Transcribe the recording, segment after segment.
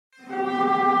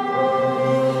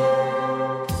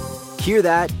Hear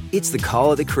that? It's the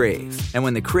call of the Crave. And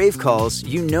when the Crave calls,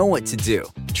 you know what to do.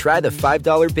 Try the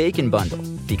 $5 Bacon Bundle,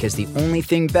 because the only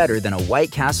thing better than a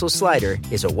White Castle slider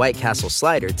is a White Castle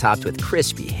slider topped with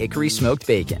crispy hickory smoked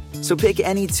bacon. So pick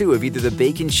any two of either the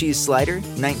Bacon Cheese Slider,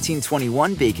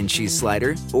 1921 Bacon Cheese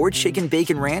Slider, or Chicken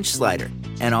Bacon Ranch Slider.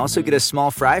 And also get a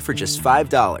small fry for just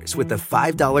 $5 with the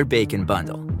 $5 Bacon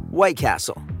Bundle. White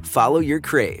Castle. Follow your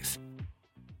crave.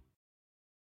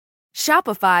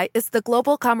 Shopify is the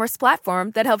global commerce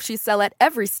platform that helps you sell at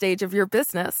every stage of your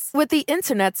business. With the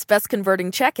internet's best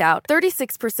converting checkout,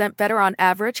 36% better on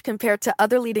average compared to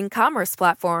other leading commerce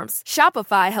platforms,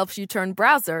 Shopify helps you turn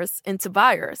browsers into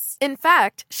buyers. In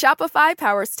fact, Shopify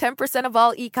powers 10% of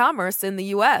all e-commerce in the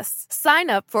U.S. Sign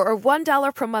up for a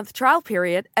 $1 per month trial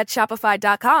period at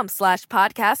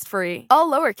shopify.com/podcastfree. All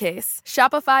lowercase,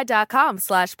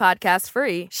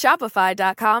 shopify.com/podcastfree,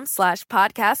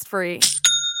 shopify.com/podcastfree.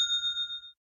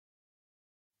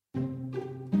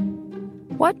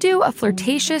 What do a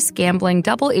flirtatious, gambling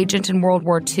double agent in World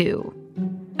War II,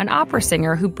 an opera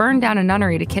singer who burned down a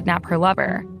nunnery to kidnap her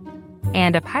lover,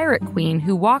 and a pirate queen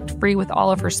who walked free with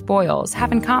all of her spoils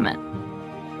have in common?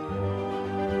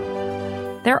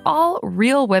 They're all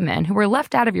real women who were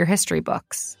left out of your history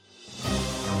books.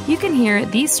 You can hear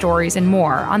these stories and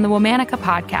more on the Womanica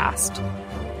podcast.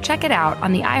 Check it out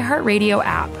on the iHeartRadio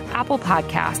app, Apple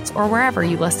Podcasts, or wherever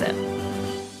you listen.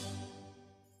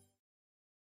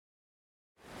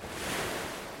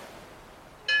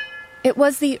 It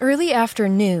was the early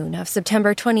afternoon of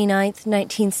September 29th,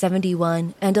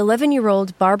 1971, and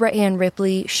 11-year-old Barbara Ann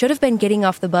Ripley should have been getting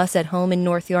off the bus at home in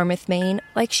North Yarmouth, Maine,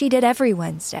 like she did every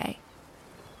Wednesday.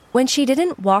 When she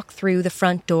didn't walk through the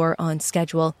front door on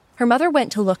schedule, her mother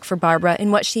went to look for Barbara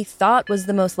in what she thought was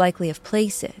the most likely of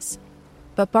places.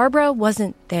 But Barbara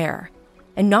wasn't there,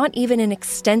 and not even an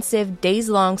extensive,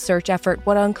 days-long search effort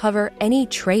would uncover any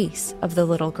trace of the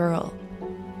little girl.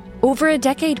 Over a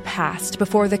decade passed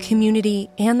before the community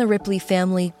and the Ripley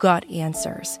family got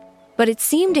answers. But it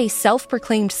seemed a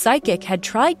self-proclaimed psychic had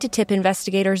tried to tip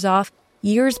investigators off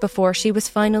years before she was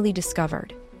finally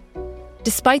discovered.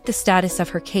 Despite the status of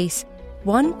her case,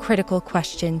 one critical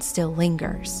question still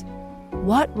lingers.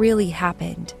 What really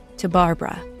happened to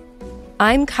Barbara?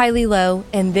 I'm Kylie Lowe,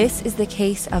 and this is the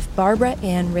case of Barbara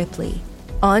Ann Ripley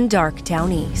on Dark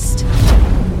Down East.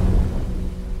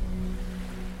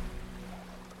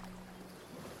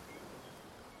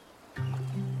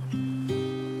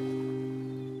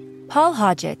 Paul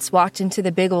Hodgetts walked into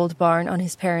the big old barn on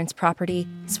his parents' property,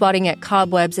 swatting at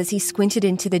cobwebs as he squinted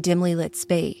into the dimly lit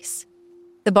space.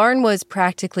 The barn was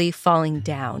practically falling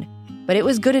down, but it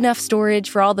was good enough storage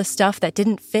for all the stuff that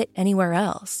didn't fit anywhere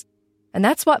else. And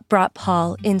that's what brought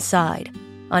Paul inside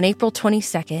on April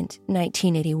 22nd,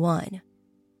 1981.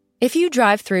 If you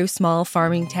drive through small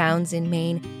farming towns in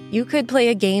Maine, you could play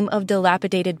a game of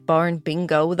dilapidated barn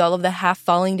bingo with all of the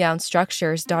half-falling down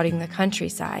structures dotting the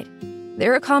countryside.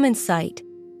 They're a common sight,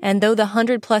 and though the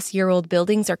 100-plus-year-old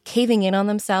buildings are caving in on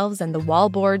themselves and the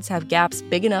wallboards have gaps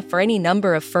big enough for any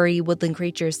number of furry woodland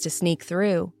creatures to sneak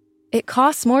through, it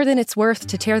costs more than it's worth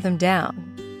to tear them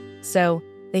down. So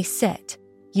they sit,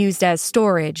 used as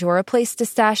storage or a place to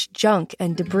stash junk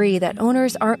and debris that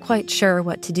owners aren't quite sure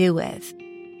what to do with.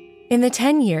 In the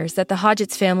 10 years that the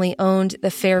Hodgetts family owned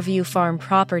the Fairview Farm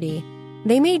property,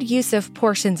 they made use of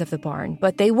portions of the barn,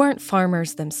 but they weren't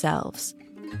farmers themselves.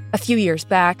 A few years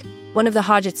back, one of the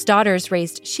Hodgetts' daughters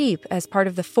raised sheep as part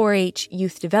of the 4-H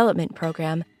youth development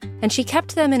program, and she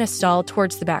kept them in a stall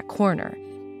towards the back corner.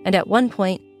 And at one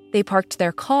point, they parked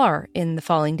their car in the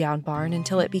falling down barn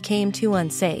until it became too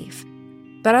unsafe.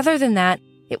 But other than that,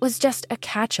 it was just a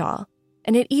catch-all,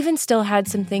 and it even still had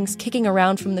some things kicking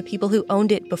around from the people who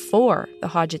owned it before the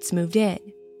Hodgetts moved in.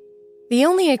 The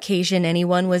only occasion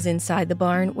anyone was inside the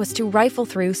barn was to rifle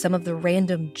through some of the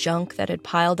random junk that had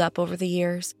piled up over the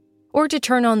years, or to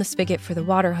turn on the spigot for the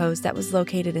water hose that was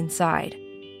located inside.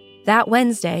 That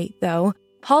Wednesday, though,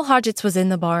 Paul Hodgetts was in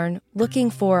the barn looking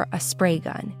for a spray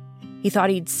gun. He thought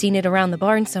he'd seen it around the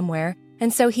barn somewhere,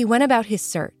 and so he went about his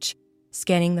search,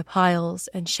 scanning the piles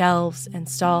and shelves and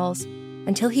stalls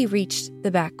until he reached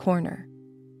the back corner.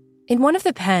 In one of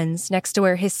the pens next to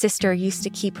where his sister used to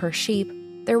keep her sheep,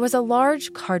 there was a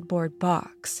large cardboard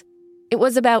box. It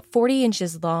was about 40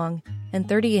 inches long and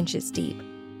 30 inches deep,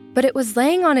 but it was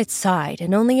laying on its side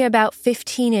and only about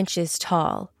 15 inches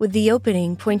tall, with the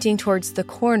opening pointing towards the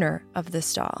corner of the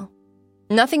stall.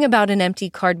 Nothing about an empty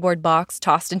cardboard box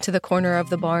tossed into the corner of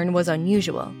the barn was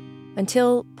unusual,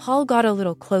 until Paul got a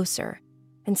little closer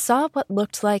and saw what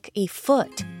looked like a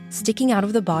foot sticking out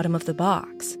of the bottom of the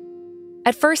box.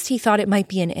 At first, he thought it might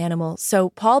be an animal, so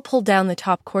Paul pulled down the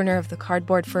top corner of the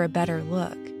cardboard for a better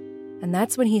look. and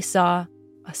that's when he saw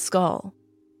a skull.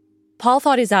 Paul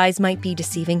thought his eyes might be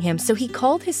deceiving him, so he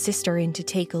called his sister in to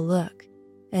take a look,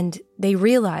 and they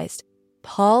realized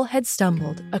Paul had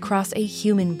stumbled across a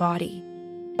human body.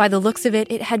 By the looks of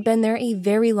it, it had been there a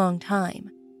very long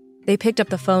time. They picked up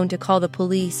the phone to call the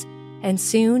police, and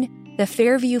soon the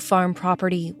Fairview Farm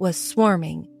property was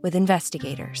swarming with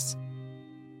investigators.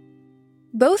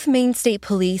 Both Maine State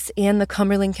Police and the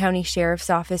Cumberland County Sheriff's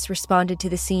Office responded to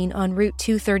the scene on Route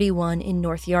 231 in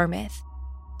North Yarmouth.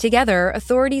 Together,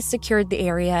 authorities secured the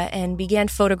area and began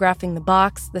photographing the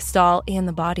box, the stall, and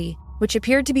the body, which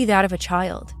appeared to be that of a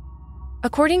child.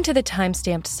 According to the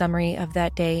time-stamped summary of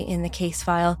that day in the case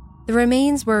file, the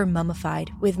remains were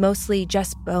mummified, with mostly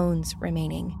just bones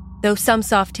remaining, though some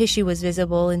soft tissue was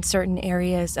visible in certain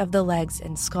areas of the legs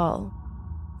and skull.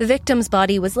 The victim's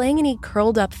body was laying in a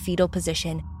curled-up fetal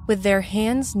position, with their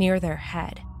hands near their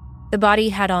head. The body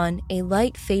had on a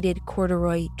light faded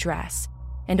corduroy dress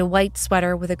and a white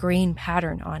sweater with a green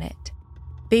pattern on it.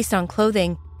 Based on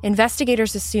clothing,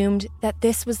 investigators assumed that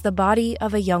this was the body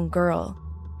of a young girl.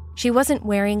 She wasn't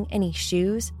wearing any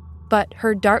shoes, but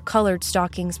her dark-colored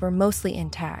stockings were mostly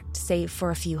intact, save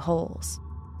for a few holes.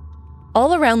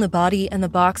 All around the body and the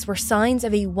box were signs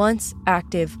of a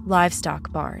once-active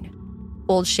livestock barn.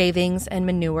 Old shavings and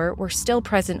manure were still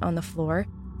present on the floor,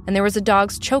 and there was a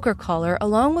dog's choker collar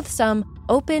along with some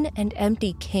open and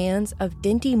empty cans of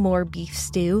Dinty Moore beef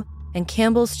stew and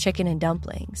Campbell's chicken and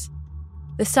dumplings.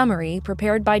 The summary,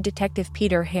 prepared by Detective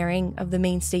Peter Herring of the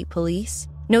Maine State Police,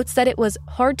 notes that it was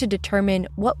hard to determine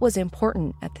what was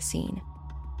important at the scene.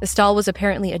 The stall was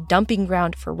apparently a dumping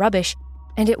ground for rubbish,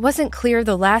 and it wasn't clear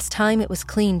the last time it was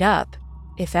cleaned up,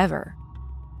 if ever.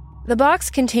 The box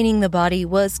containing the body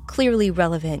was clearly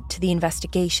relevant to the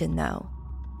investigation, though.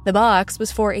 The box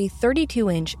was for a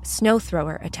 32-inch snow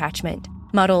thrower attachment,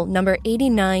 model number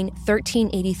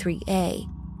 891383A,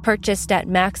 purchased at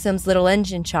Maxim's Little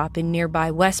Engine Shop in nearby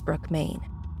Westbrook, Maine.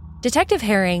 Detective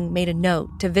Herring made a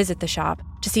note to visit the shop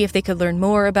to see if they could learn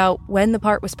more about when the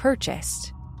part was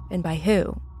purchased and by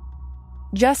who.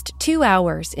 Just 2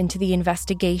 hours into the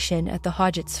investigation at the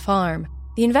Hodgetts farm,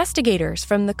 the investigators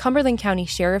from the Cumberland County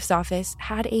Sheriff's Office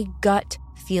had a gut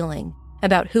feeling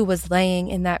about who was laying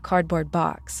in that cardboard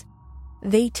box.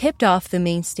 They tipped off the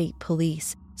Maine State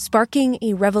Police, sparking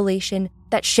a revelation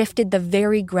that shifted the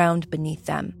very ground beneath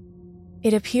them.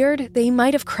 It appeared they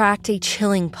might have cracked a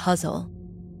chilling puzzle.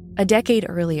 A decade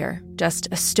earlier, just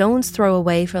a stone's throw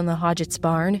away from the Hodgetts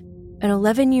barn, an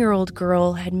 11-year-old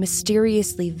girl had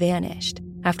mysteriously vanished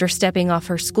after stepping off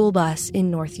her school bus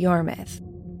in North Yarmouth.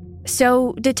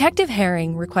 So, Detective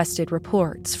Herring requested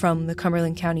reports from the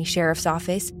Cumberland County Sheriff's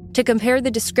Office to compare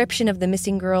the description of the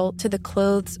missing girl to the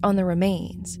clothes on the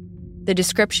remains. The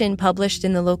description published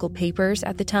in the local papers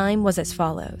at the time was as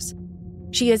follows.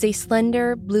 She is a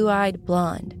slender, blue-eyed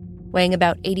blonde, weighing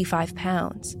about 85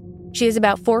 pounds. She is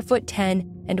about 4'10"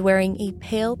 and wearing a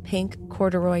pale pink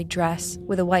corduroy dress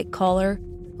with a white collar,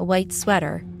 a white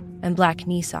sweater, and black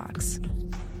knee socks.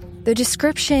 The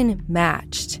description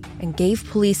matched and gave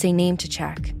police a name to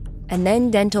check, and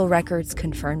then dental records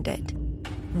confirmed it.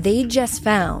 They just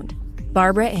found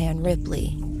Barbara Ann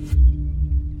Ripley.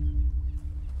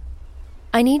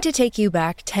 I need to take you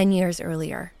back 10 years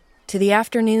earlier, to the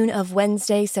afternoon of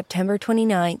Wednesday, September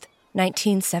 29th,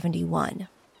 1971.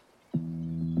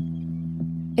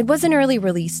 It was an early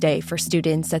release day for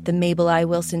students at the Mabel I.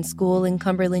 Wilson School in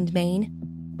Cumberland, Maine.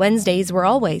 Wednesdays were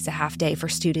always a half day for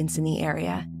students in the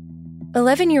area.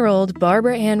 11-year-old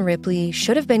Barbara Ann Ripley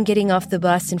should have been getting off the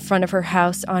bus in front of her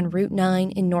house on Route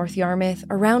 9 in North Yarmouth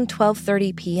around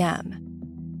 12:30 p.m.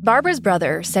 Barbara's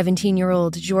brother,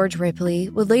 17-year-old George Ripley,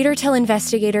 would later tell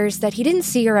investigators that he didn't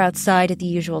see her outside at the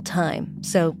usual time,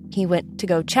 so he went to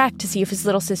go check to see if his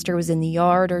little sister was in the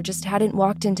yard or just hadn't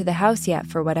walked into the house yet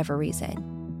for whatever reason.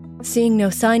 Seeing no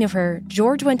sign of her,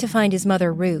 George went to find his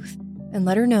mother, Ruth, and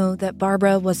let her know that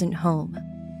Barbara wasn't home.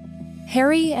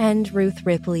 Harry and Ruth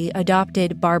Ripley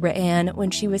adopted Barbara Ann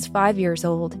when she was 5 years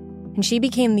old, and she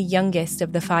became the youngest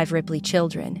of the 5 Ripley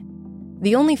children.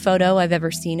 The only photo I've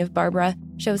ever seen of Barbara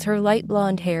shows her light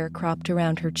blonde hair cropped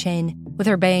around her chin, with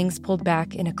her bangs pulled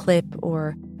back in a clip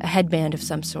or a headband of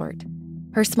some sort.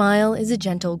 Her smile is a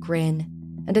gentle grin,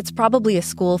 and it's probably a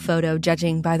school photo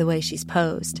judging by the way she's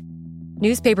posed.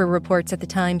 Newspaper reports at the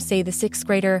time say the 6th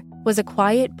grader was a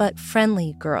quiet but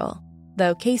friendly girl,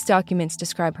 though case documents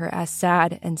describe her as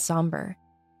sad and somber.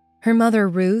 Her mother,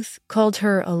 Ruth, called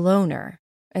her a loner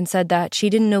and said that she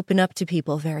didn't open up to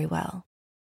people very well.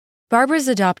 Barbara's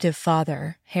adoptive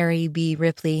father, Harry B.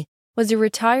 Ripley, was a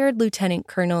retired lieutenant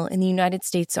colonel in the United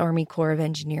States Army Corps of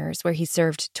Engineers, where he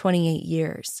served 28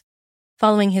 years.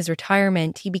 Following his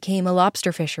retirement, he became a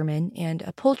lobster fisherman and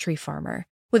a poultry farmer,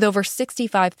 with over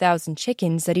 65,000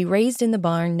 chickens that he raised in the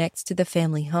barn next to the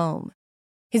family home.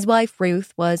 His wife,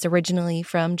 Ruth, was originally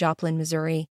from Joplin,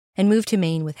 Missouri, and moved to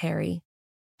Maine with Harry.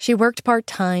 She worked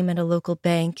part-time at a local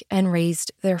bank and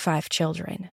raised their 5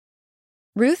 children.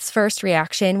 Ruth's first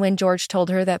reaction when George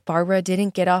told her that Barbara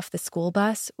didn't get off the school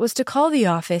bus was to call the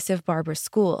office of Barbara's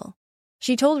school.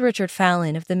 She told Richard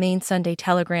Fallon of the Maine Sunday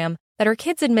Telegram that her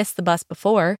kids had missed the bus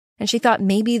before, and she thought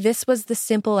maybe this was the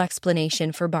simple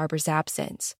explanation for Barbara's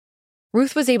absence.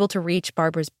 Ruth was able to reach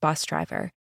Barbara's bus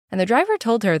driver, and the driver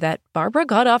told her that Barbara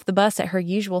got off the bus at her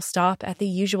usual stop at the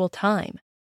usual time.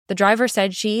 The driver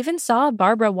said she even saw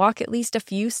Barbara walk at least a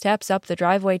few steps up the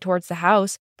driveway towards the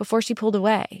house before she pulled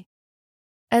away.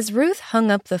 As Ruth hung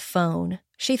up the phone,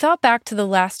 she thought back to the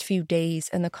last few days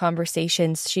and the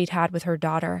conversations she'd had with her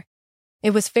daughter.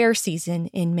 It was fair season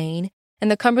in Maine, and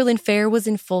the Cumberland Fair was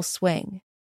in full swing.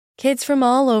 Kids from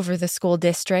all over the school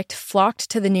district flocked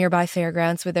to the nearby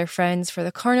fairgrounds with their friends for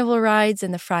the carnival rides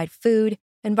and the fried food,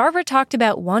 and Barbara talked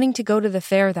about wanting to go to the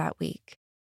fair that week.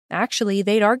 Actually,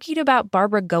 they'd argued about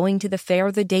Barbara going to the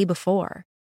fair the day before.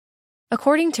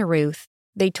 According to Ruth,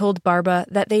 they told Barbara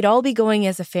that they'd all be going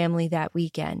as a family that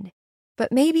weekend.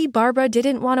 But maybe Barbara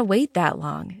didn't want to wait that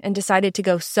long and decided to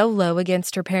go solo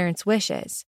against her parents'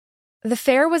 wishes. The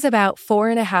fair was about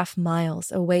 4.5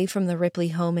 miles away from the Ripley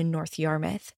home in North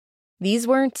Yarmouth. These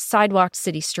weren't sidewalked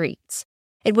city streets.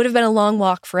 It would have been a long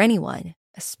walk for anyone,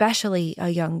 especially a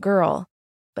young girl,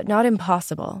 but not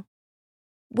impossible.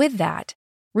 With that,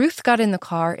 Ruth got in the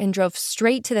car and drove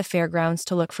straight to the fairgrounds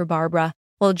to look for Barbara,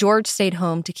 while George stayed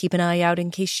home to keep an eye out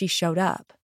in case she showed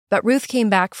up. But Ruth came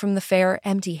back from the fair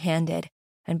empty-handed,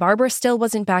 and Barbara still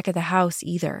wasn't back at the house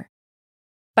either.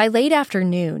 By late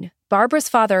afternoon, Barbara's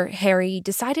father, Harry,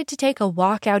 decided to take a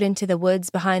walk out into the woods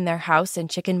behind their house and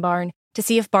chicken barn to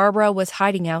see if Barbara was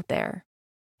hiding out there.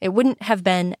 It wouldn't have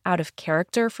been out of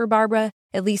character for Barbara,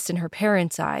 at least in her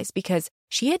parents' eyes, because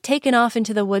she had taken off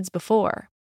into the woods before.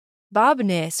 Bob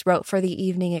Niss wrote for the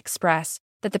Evening Express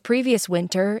that the previous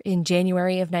winter, in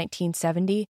January of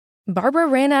 1970, Barbara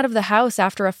ran out of the house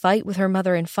after a fight with her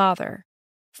mother and father.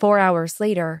 4 hours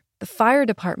later, the fire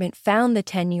department found the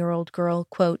 10-year-old girl,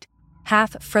 quote,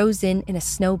 half frozen in a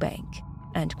snowbank,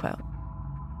 end quote.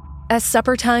 As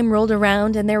supper time rolled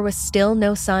around and there was still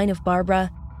no sign of Barbara,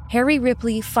 Harry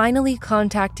Ripley finally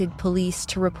contacted police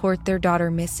to report their daughter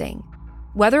missing.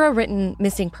 Whether a written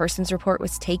missing persons report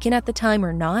was taken at the time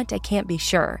or not, I can't be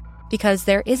sure, because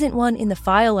there isn't one in the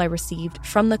file I received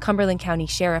from the Cumberland County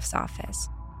Sheriff's Office.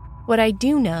 What I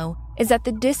do know is that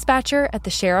the dispatcher at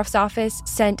the sheriff's office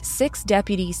sent 6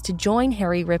 deputies to join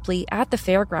Harry Ripley at the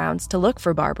fairgrounds to look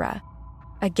for Barbara.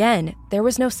 Again, there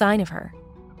was no sign of her.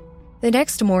 The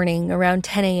next morning, around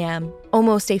 10 a.m.,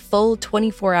 almost a full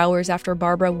 24 hours after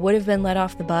Barbara would have been let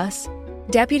off the bus,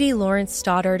 Deputy Lawrence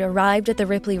Stoddard arrived at the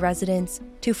Ripley residence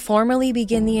to formally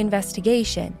begin the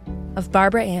investigation of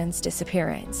Barbara Ann's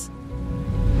disappearance.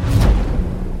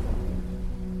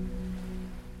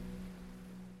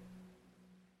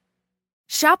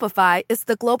 Shopify is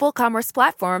the global commerce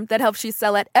platform that helps you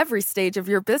sell at every stage of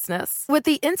your business. With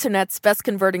the internet's best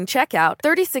converting checkout,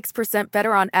 36%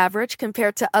 better on average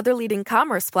compared to other leading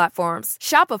commerce platforms,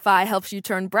 Shopify helps you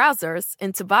turn browsers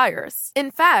into buyers.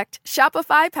 In fact,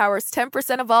 Shopify powers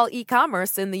 10% of all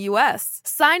e-commerce in the U.S.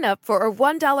 Sign up for a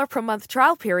 $1 per month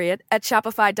trial period at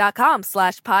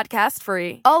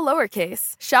shopify.com/podcastfree. All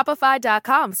lowercase,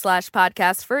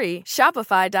 shopify.com/podcastfree,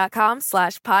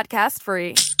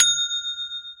 shopify.com/podcastfree.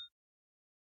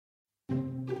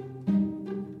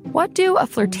 What do a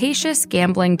flirtatious,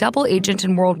 gambling double agent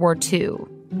in World War II,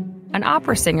 an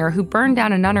opera singer who burned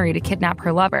down a nunnery to kidnap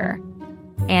her lover,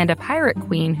 and a pirate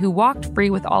queen who walked free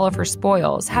with all of her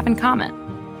spoils have in common?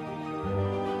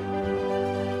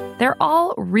 They're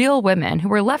all real women who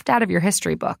were left out of your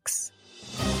history books.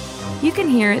 You can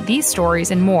hear these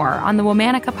stories and more on the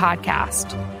Womanica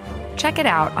podcast. Check it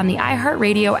out on the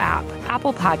iHeartRadio app,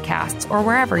 Apple Podcasts, or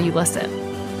wherever you listen.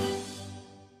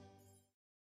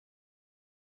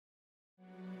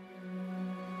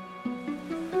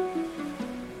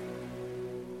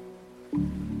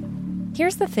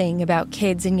 Here's the thing about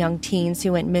kids and young teens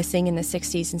who went missing in the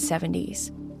 60s and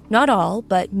 70s. Not all,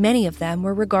 but many of them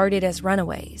were regarded as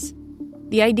runaways.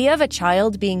 The idea of a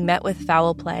child being met with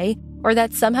foul play, or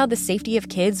that somehow the safety of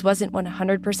kids wasn't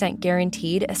 100%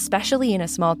 guaranteed, especially in a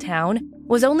small town,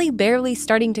 was only barely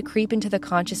starting to creep into the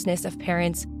consciousness of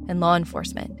parents and law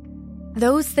enforcement.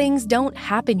 "Those things don't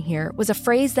happen here" was a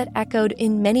phrase that echoed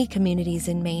in many communities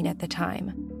in Maine at the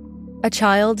time. A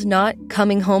child not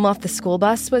coming home off the school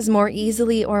bus was more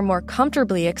easily or more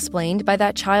comfortably explained by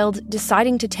that child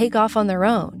deciding to take off on their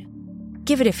own.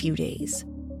 Give it a few days.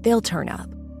 They'll turn up.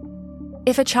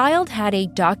 If a child had a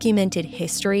documented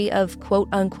history of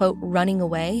quote-unquote running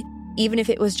away, even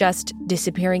if it was just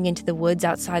disappearing into the woods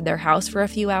outside their house for a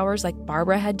few hours like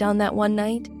Barbara had done that one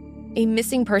night, a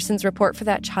missing persons report for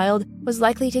that child was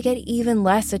likely to get even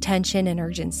less attention and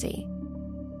urgency.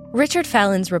 Richard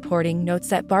Fallon's reporting notes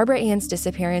that Barbara Ann's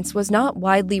disappearance was not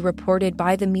widely reported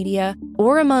by the media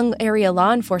or among area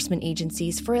law enforcement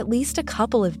agencies for at least a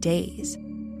couple of days.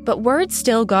 But word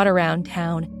still got around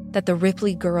town that the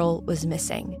Ripley girl was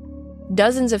missing.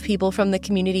 Dozens of people from the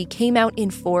community came out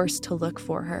in force to look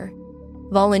for her.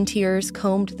 Volunteers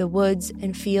combed the woods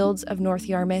and fields of North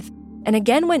Yarmouth and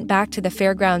again went back to the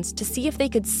fairgrounds to see if they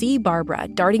could see Barbara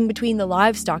darting between the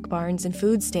livestock barns and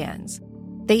food stands.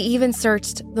 They even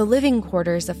searched the living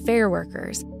quarters of fair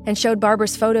workers and showed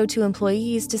Barbara's photo to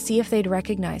employees to see if they'd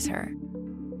recognize her.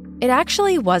 It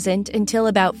actually wasn't until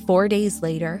about 4 days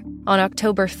later, on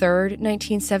October 3rd,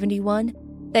 1971,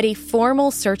 that a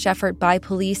formal search effort by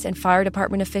police and fire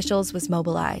department officials was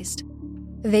mobilized.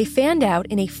 They fanned out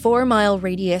in a 4-mile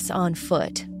radius on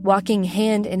foot, walking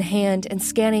hand in hand and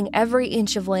scanning every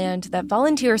inch of land that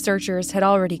volunteer searchers had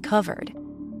already covered.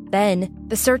 Then,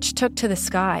 the search took to the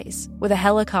skies, with a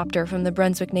helicopter from the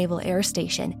Brunswick Naval Air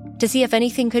Station, to see if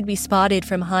anything could be spotted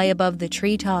from high above the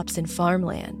treetops and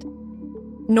farmland.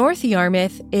 North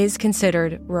Yarmouth is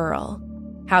considered rural.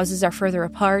 Houses are further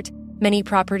apart, many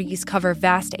properties cover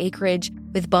vast acreage,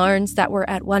 with barns that were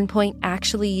at one point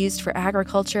actually used for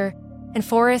agriculture, and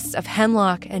forests of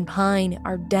hemlock and pine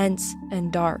are dense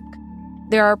and dark.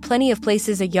 There are plenty of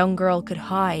places a young girl could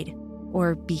hide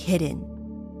or be hidden.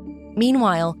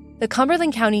 Meanwhile, the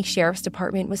Cumberland County Sheriff's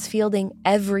Department was fielding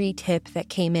every tip that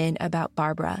came in about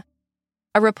Barbara.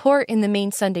 A report in the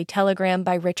Maine Sunday Telegram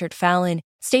by Richard Fallon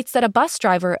states that a bus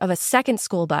driver of a second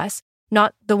school bus,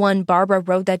 not the one Barbara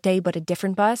rode that day but a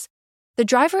different bus, the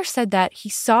driver said that he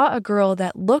saw a girl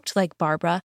that looked like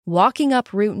Barbara walking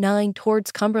up Route 9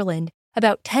 towards Cumberland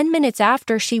about 10 minutes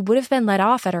after she would have been let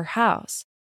off at her house.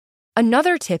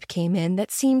 Another tip came in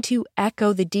that seemed to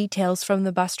echo the details from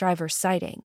the bus driver's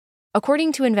sighting.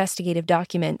 According to investigative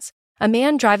documents, a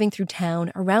man driving through town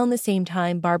around the same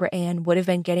time Barbara Ann would have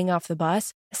been getting off the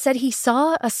bus said he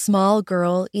saw a small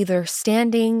girl either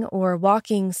standing or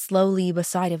walking slowly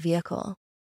beside a vehicle.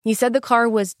 He said the car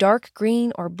was dark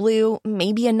green or blue,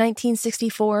 maybe a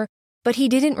 1964, but he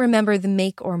didn't remember the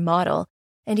make or model,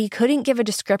 and he couldn't give a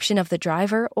description of the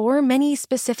driver or many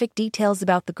specific details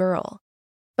about the girl.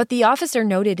 But the officer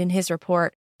noted in his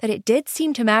report that it did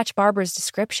seem to match Barbara's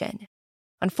description.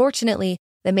 Unfortunately,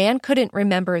 the man couldn't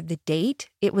remember the date.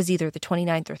 It was either the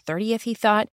 29th or 30th, he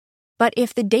thought. But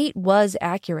if the date was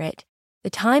accurate,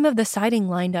 the time of the sighting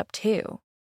lined up too.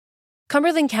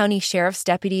 Cumberland County Sheriff's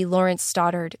Deputy Lawrence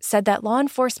Stoddard said that law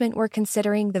enforcement were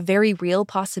considering the very real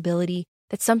possibility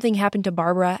that something happened to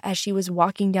Barbara as she was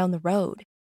walking down the road.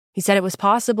 He said it was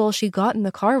possible she got in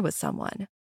the car with someone.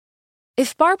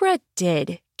 If Barbara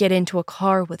did get into a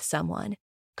car with someone,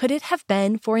 could it have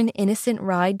been for an innocent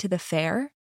ride to the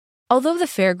fair? Although the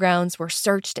fairgrounds were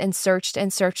searched and searched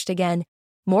and searched again,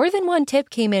 more than one tip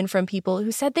came in from people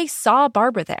who said they saw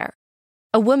Barbara there.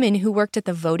 A woman who worked at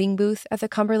the voting booth at the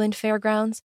Cumberland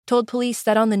Fairgrounds told police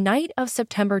that on the night of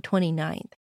September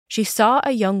 29th, she saw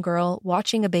a young girl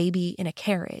watching a baby in a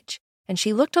carriage, and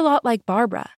she looked a lot like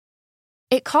Barbara.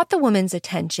 It caught the woman's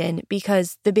attention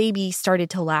because the baby started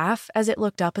to laugh as it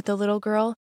looked up at the little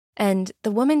girl, and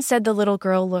the woman said the little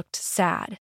girl looked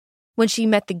sad. When she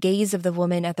met the gaze of the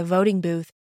woman at the voting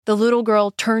booth, the little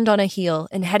girl turned on a heel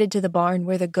and headed to the barn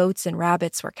where the goats and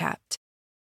rabbits were kept.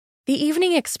 The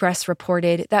Evening Express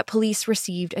reported that police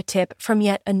received a tip from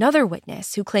yet another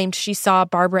witness who claimed she saw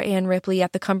Barbara Ann Ripley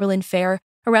at the Cumberland Fair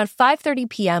around 5:30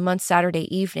 p.m. on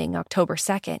Saturday evening, October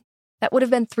 2nd. That would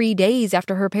have been 3 days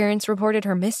after her parents reported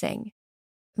her missing.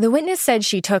 The witness said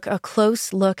she took a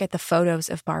close look at the photos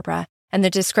of Barbara and the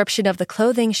description of the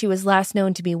clothing she was last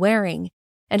known to be wearing,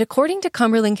 and according to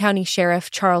Cumberland County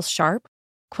Sheriff Charles Sharp,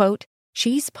 quote,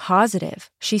 "She's positive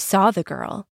she saw the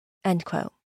girl," end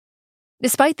quote.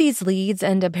 Despite these leads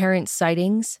and apparent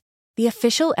sightings, the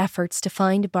official efforts to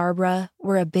find Barbara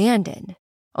were abandoned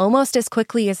almost as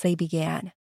quickly as they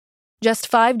began. Just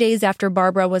 5 days after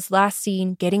Barbara was last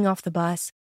seen getting off the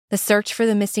bus, the search for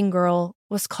the missing girl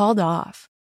was called off.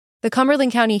 The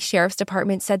Cumberland County Sheriff's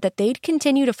Department said that they'd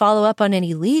continue to follow up on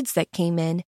any leads that came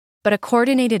in, but a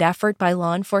coordinated effort by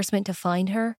law enforcement to find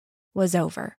her was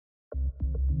over.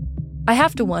 I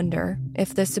have to wonder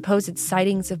if the supposed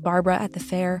sightings of Barbara at the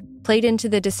fair played into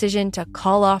the decision to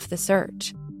call off the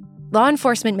search. Law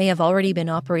enforcement may have already been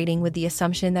operating with the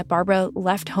assumption that Barbara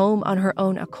left home on her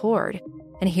own accord,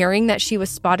 and hearing that she was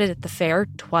spotted at the fair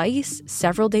twice,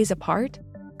 several days apart,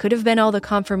 could have been all the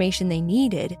confirmation they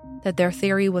needed that their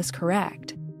theory was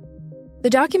correct. The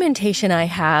documentation I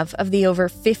have of the over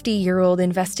 50-year-old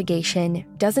investigation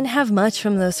doesn't have much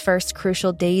from those first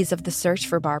crucial days of the search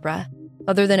for Barbara,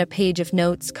 other than a page of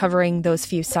notes covering those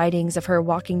few sightings of her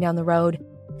walking down the road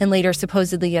and later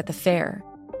supposedly at the fair.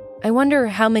 I wonder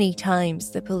how many times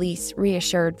the police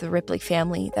reassured the Ripley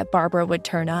family that Barbara would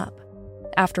turn up.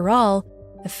 After all,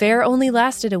 the fair only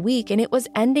lasted a week and it was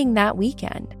ending that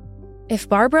weekend. If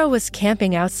Barbara was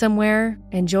camping out somewhere,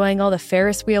 enjoying all the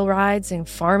Ferris wheel rides and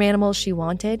farm animals she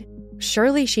wanted,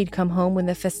 surely she'd come home when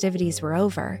the festivities were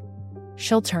over.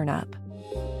 She'll turn up.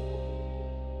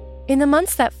 In the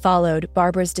months that followed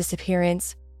Barbara's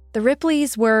disappearance, the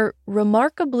Ripleys were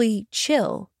remarkably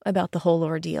chill about the whole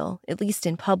ordeal, at least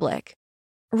in public.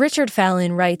 Richard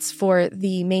Fallon writes for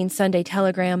the Maine Sunday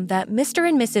Telegram that Mr.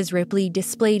 and Mrs. Ripley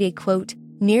displayed a, quote,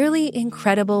 nearly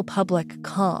incredible public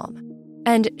calm.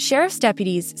 And sheriff's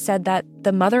deputies said that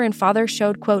the mother and father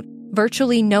showed, quote,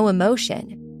 virtually no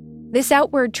emotion. This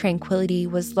outward tranquility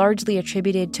was largely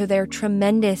attributed to their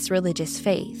tremendous religious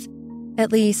faith.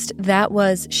 At least, that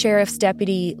was Sheriff's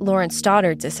Deputy Lawrence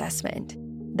Stoddard's assessment.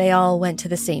 They all went to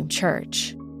the same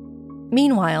church.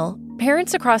 Meanwhile,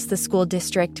 parents across the school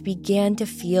district began to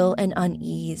feel an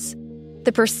unease.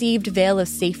 The perceived veil of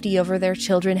safety over their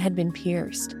children had been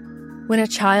pierced. When a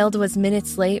child was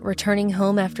minutes late returning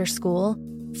home after school,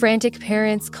 frantic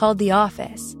parents called the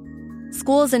office.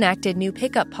 Schools enacted new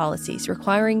pickup policies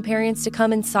requiring parents to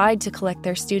come inside to collect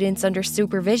their students under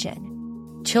supervision.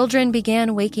 Children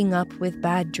began waking up with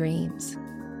bad dreams.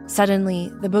 Suddenly,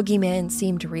 the boogeyman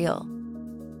seemed real.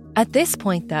 At this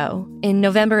point, though, in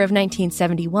November of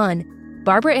 1971,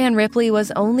 Barbara Ann Ripley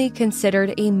was only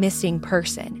considered a missing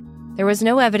person. There was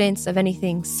no evidence of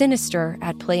anything sinister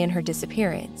at play in her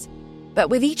disappearance. But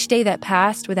with each day that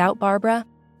passed without Barbara,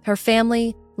 her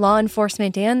family, law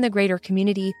enforcement, and the greater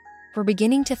community were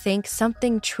beginning to think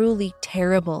something truly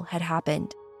terrible had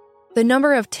happened. The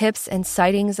number of tips and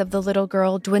sightings of the little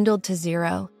girl dwindled to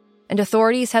zero, and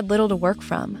authorities had little to work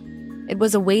from. It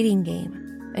was a waiting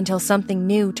game until something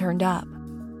new turned up.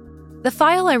 The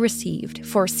file I received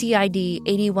for CID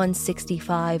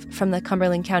 8165 from the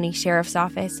Cumberland County Sheriff's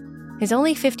Office is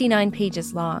only 59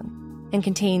 pages long and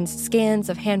contains scans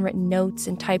of handwritten notes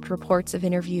and typed reports of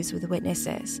interviews with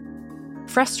witnesses.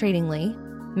 Frustratingly,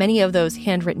 many of those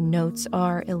handwritten notes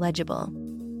are illegible.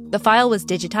 The file was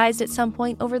digitized at some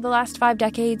point over the last 5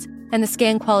 decades, and the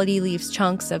scan quality leaves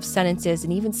chunks of sentences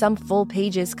and even some full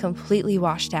pages completely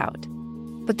washed out.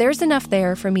 But there's enough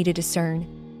there for me to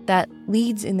discern that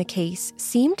leads in the case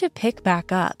seem to pick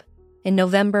back up in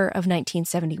November of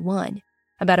 1971,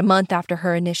 about a month after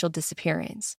her initial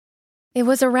disappearance. It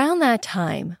was around that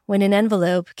time when an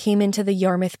envelope came into the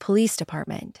Yarmouth Police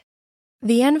Department.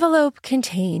 The envelope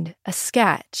contained a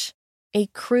sketch, a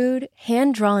crude,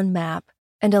 hand-drawn map,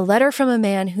 and a letter from a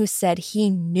man who said he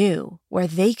knew where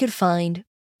they could find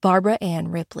Barbara Ann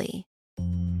Ripley.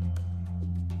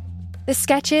 The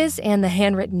sketches and the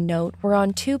handwritten note were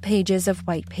on 2 pages of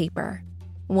white paper.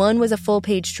 One was a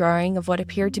full-page drawing of what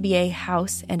appeared to be a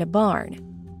house and a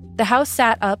barn. The house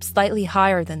sat up slightly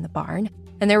higher than the barn,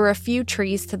 and there were a few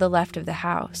trees to the left of the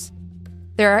house.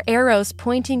 There are arrows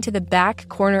pointing to the back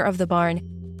corner of the barn,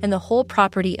 and the whole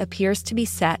property appears to be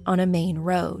set on a main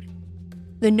road.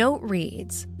 The note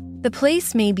reads, "The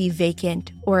place may be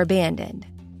vacant or abandoned.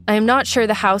 I am not sure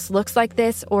the house looks like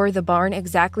this or the barn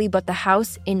exactly, but the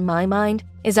house, in my mind,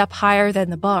 is up higher than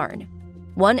the barn.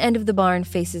 One end of the barn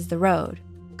faces the road,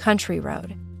 country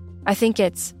road. I think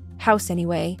it's, house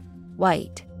anyway,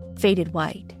 white, faded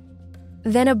white."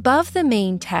 Then above the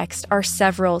main text are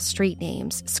several street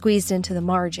names squeezed into the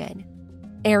margin.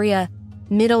 Area,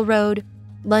 Middle Road,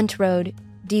 Lunt Road,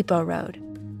 Depot Road,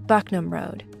 Bucknam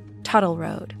Road, Tuttle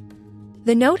Road.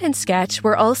 The note and sketch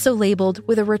were also labeled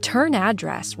with a return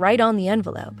address right on the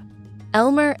envelope.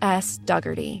 Elmer S.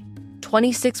 Dougherty,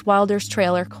 26 Wilders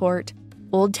Trailer Court,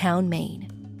 Old Town, Maine.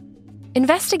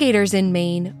 Investigators in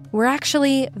Maine were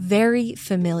actually very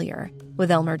familiar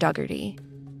with Elmer Dougherty.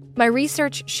 My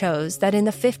research shows that in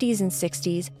the 50s and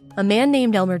 60s, a man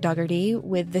named Elmer Dougherty,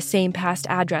 with the same past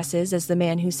addresses as the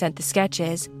man who sent the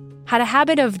sketches, had a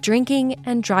habit of drinking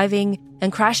and driving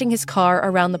and crashing his car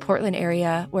around the Portland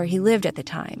area where he lived at the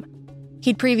time.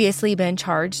 He'd previously been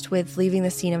charged with leaving the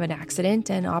scene of an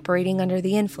accident and operating under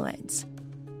the influence.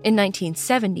 In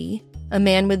 1970, a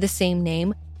man with the same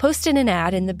name posted an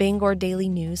ad in the Bangor Daily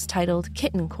News titled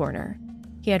Kitten Corner.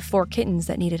 He had 4 kittens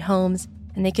that needed homes,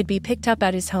 and they could be picked up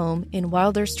at his home in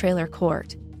Wilder's Trailer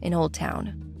Court in Old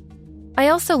Town. I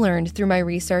also learned through my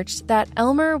research that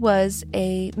Elmer was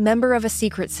a member of a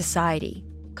secret society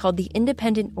called the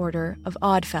Independent Order of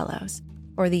Oddfellows,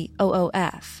 or the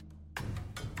OOF.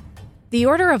 The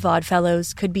Order of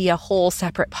Oddfellows could be a whole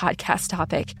separate podcast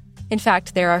topic. In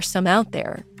fact, there are some out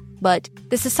there. But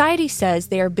the society says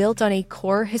they are built on a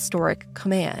core historic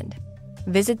command: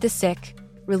 visit the sick,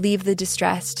 relieve the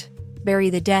distressed, bury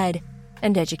the dead,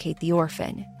 and educate the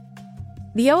orphan.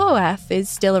 The OOF is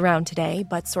still around today,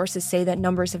 but sources say that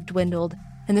numbers have dwindled,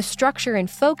 and the structure and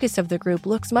focus of the group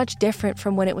looks much different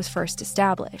from when it was first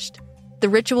established. The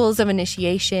rituals of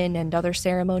initiation and other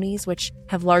ceremonies, which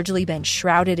have largely been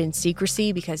shrouded in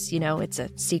secrecy because, it's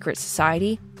a secret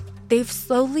society, they've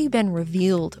slowly been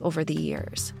revealed over the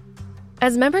years.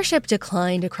 As membership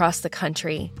declined across the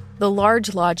country, the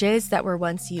large lodges that were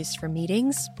once used for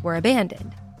meetings were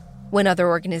abandoned. When other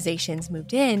organizations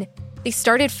moved in, they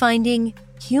started finding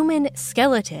human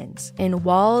skeletons in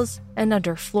walls and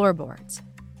under floorboards.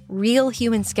 Real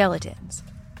human skeletons.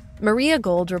 Maria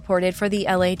Gold reported for the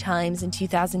LA Times in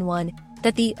 2001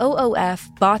 that the OOF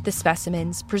bought the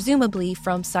specimens presumably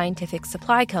from scientific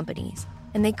supply companies,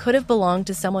 and they could have belonged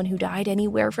to someone who died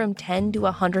anywhere from 10 to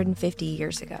 150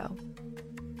 years ago.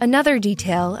 Another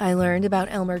detail I learned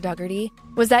about Elmer Dougherty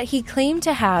was that he claimed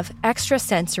to have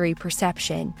extrasensory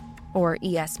perception, or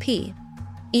ESP.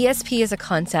 ESP is a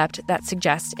concept that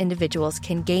suggests individuals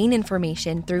can gain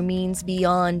information through means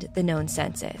beyond the known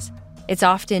senses. It's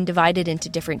often divided into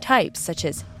different types, such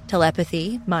as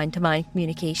telepathy, mind-to-mind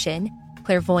communication,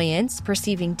 clairvoyance,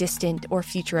 perceiving distant or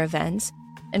future events,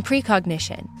 and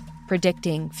precognition,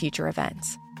 predicting future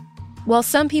events. While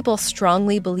some people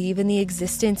strongly believe in the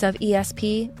existence of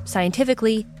ESP,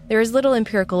 scientifically, there is little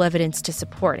empirical evidence to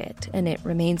support it, and it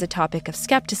remains a topic of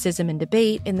skepticism and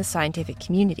debate in the scientific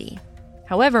community.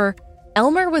 However,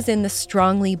 Elmer was in the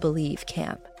strongly believe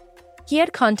camp. He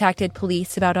had contacted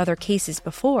police about other cases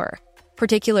before,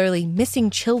 particularly missing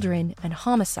children and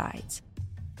homicides.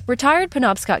 Retired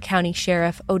Penobscot County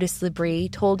Sheriff Otis Labrie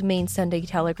told Maine Sunday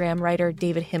Telegram writer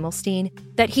David Himmelstein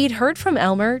that he'd heard from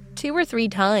Elmer 2 or 3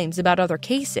 times about other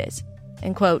cases,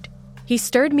 and, quote, "He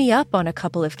stirred me up on a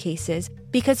couple of cases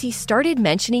because he started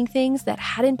mentioning things that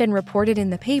hadn't been reported in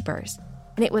the papers,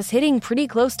 and it was hitting pretty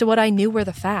close to what I knew were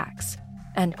the facts,"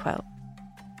 end quote.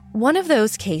 One of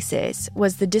those cases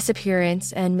was the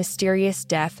disappearance and mysterious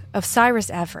death of Cyrus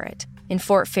Everett in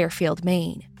Fort Fairfield,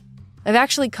 Maine. I've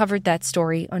actually covered that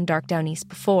story on Dark Down East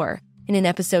before, in an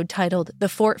episode titled The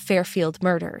Fort Fairfield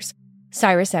Murders,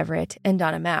 Cyrus Everett and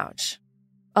Donna Mouch.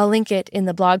 I'll link it in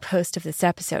the blog post of this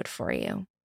episode for you.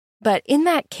 But in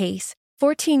that case,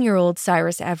 14-year-old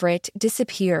Cyrus Everett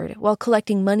disappeared while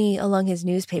collecting money along his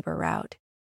newspaper route.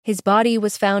 His body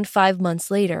was found 5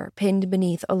 months later, pinned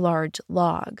beneath a large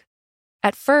log.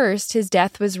 At first, his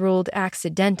death was ruled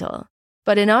accidental,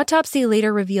 but an autopsy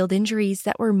later revealed injuries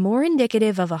that were more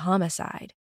indicative of a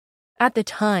homicide. At the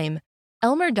time,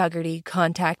 Elmer Dougherty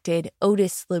contacted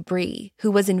Otis Labrie,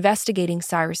 who was investigating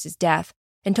Cyrus's death,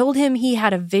 and told him he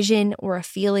had a vision or a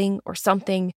feeling or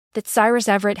something that Cyrus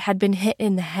Everett had been hit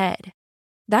in the head.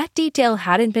 That detail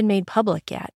hadn't been made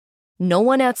public yet. No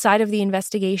one outside of the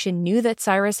investigation knew that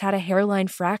Cyrus had a hairline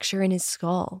fracture in his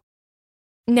skull.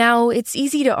 Now, it's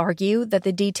easy to argue that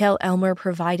the detail Elmer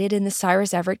provided in the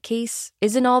Cyrus Everett case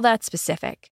isn't all that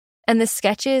specific, and the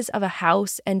sketches of a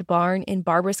house and barn in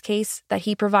Barbara's case that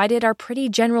he provided are pretty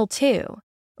general too.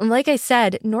 Like I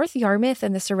said, North Yarmouth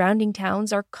and the surrounding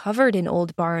towns are covered in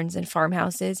old barns and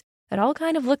farmhouses that all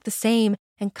kind of look the same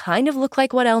and kind of look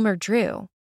like what Elmer drew.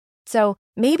 So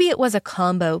maybe it was a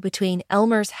combo between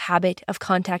Elmer's habit of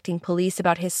contacting police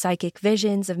about his psychic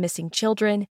visions of missing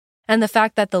children and the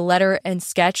fact that the letter and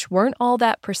sketch weren't all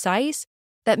that precise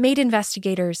that made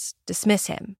investigators dismiss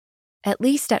him, at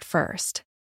least at first.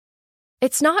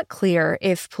 It's not clear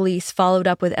if police followed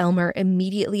up with Elmer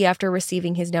immediately after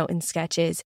receiving his note and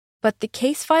sketches, but the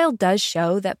case file does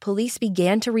show that police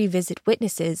began to revisit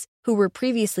witnesses who were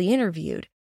previously interviewed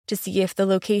to see if the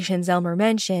locations Elmer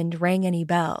mentioned rang any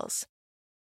bells.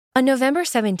 On November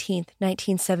 17,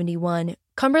 1971,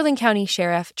 Cumberland County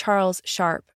Sheriff Charles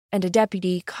Sharp and a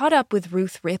deputy caught up with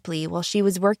Ruth Ripley while she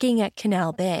was working at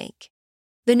Canal Bank.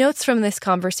 The notes from this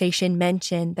conversation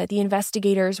mentioned that the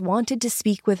investigators wanted to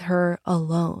speak with her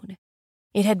alone.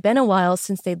 It had been a while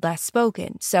since they'd last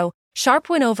spoken, so Sharp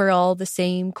went over all the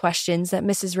same questions that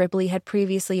Mrs. Ripley had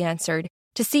previously answered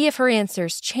to see if her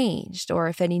answers changed or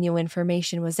if any new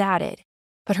information was added.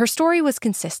 But her story was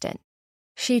consistent.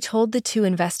 She told the 2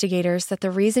 investigators that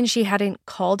the reason she hadn't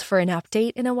called for an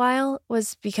update in a while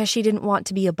was because she didn't want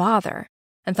to be a bother.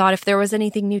 and thought if there was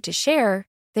anything new to share,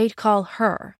 they'd call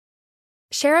her.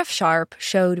 Sheriff Sharp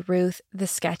showed Ruth the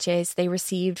sketches they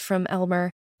received from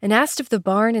Elmer and asked if the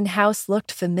barn and house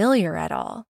looked familiar at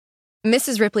all.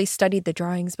 Mrs. Ripley studied the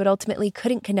drawings but ultimately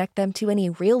couldn't connect them to any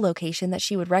real location that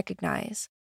she would recognize.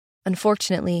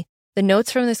 Unfortunately, the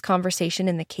notes from this conversation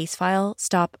in the case file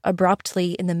stop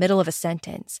abruptly in the middle of a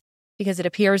sentence because it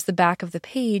appears the back of the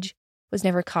page was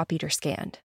never copied or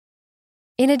scanned.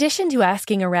 In addition to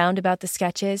asking around about the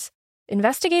sketches,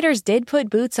 investigators did put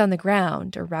boots on the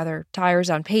ground, or rather tires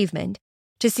on pavement,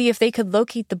 to see if they could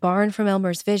locate the barn from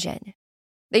Elmer's vision.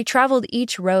 They traveled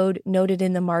each road noted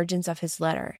in the margins of his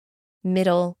letter: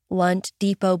 Middle, Lunt,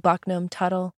 Depot, Bucknam,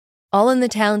 Tuttle, all in the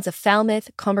towns of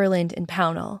Falmouth, Cumberland, and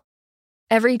Pownell.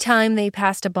 Every time they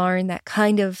passed a barn that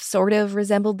sort of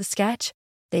resembled the sketch,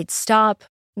 they'd stop,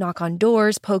 knock on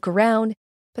doors, poke around,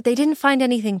 but they didn't find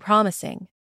anything promising.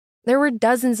 There were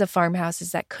dozens of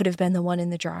farmhouses that could have been the one in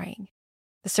the drawing.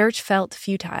 The search felt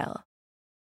futile.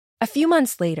 A few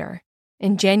months later,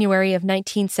 in January of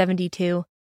 1972,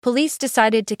 police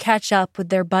decided to catch up with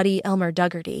their buddy Elmer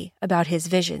Dougherty about his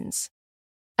visions.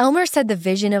 Elmer said the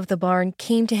vision of the barn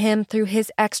came to him through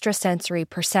his extrasensory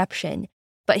perception,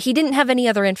 but he didn't have any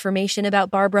other information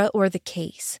about Barbara or the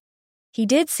case. He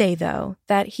did say, though,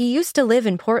 that he used to live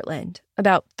in Portland,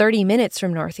 about 30 minutes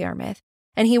from North Yarmouth,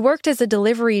 and he worked as a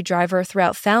delivery driver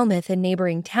throughout Falmouth and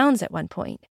neighboring towns at one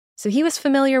point, so he was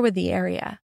familiar with the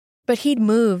area. But he'd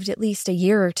moved at least a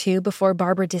year or two before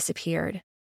Barbara disappeared.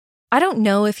 I don't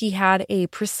know if he had a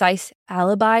precise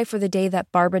alibi for the day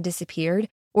that Barbara disappeared,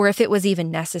 or if it was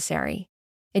even necessary.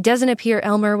 It doesn't appear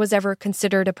Elmer was ever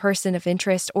considered a person of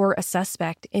interest or a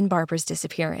suspect in Barbara's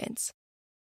disappearance.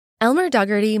 Elmer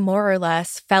Dougherty more or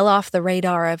less fell off the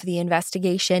radar of the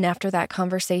investigation after that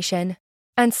conversation,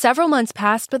 and several months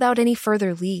passed without any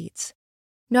further leads.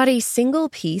 Not a single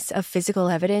piece of physical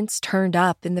evidence turned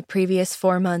up in the previous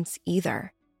 4 months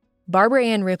either. Barbara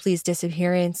Ann Ripley's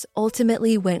disappearance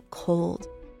ultimately went cold,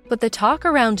 but the talk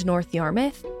around North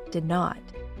Yarmouth did not.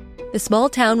 The small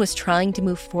town was trying to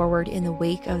move forward in the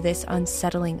wake of this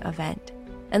unsettling event,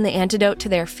 and the antidote to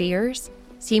their fears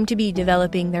seemed to be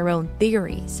developing their own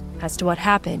theories as to what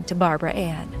happened to Barbara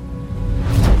Ann.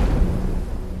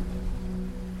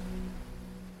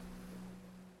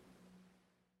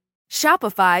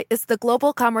 Shopify is the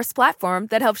global commerce platform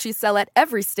that helps you sell at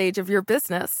every stage of your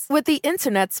business. With the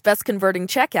internet's best converting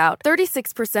checkout,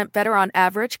 36% better on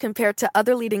average compared to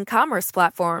other leading commerce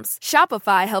platforms,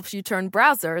 Shopify helps you turn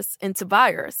browsers into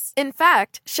buyers. In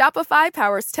fact, Shopify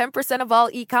powers 10% of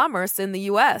all e-commerce in the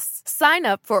U.S. Sign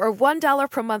up for a $1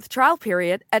 per month trial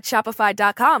period at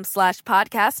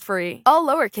shopify.com/podcastfree. All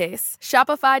lowercase,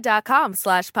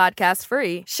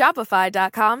 shopify.com/podcastfree,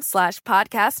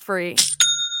 shopify.com/podcastfree.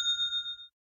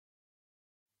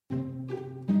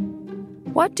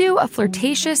 What do a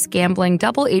flirtatious, gambling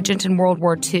double agent in World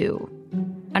War II,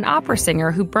 an opera singer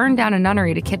who burned down a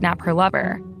nunnery to kidnap her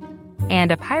lover,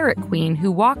 and a pirate queen who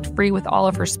walked free with all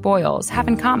of her spoils have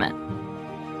in common?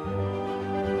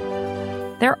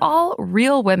 They're all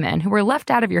real women who were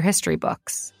left out of your history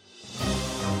books.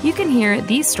 You can hear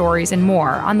these stories and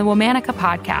more on the Womanica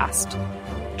podcast.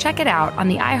 Check it out on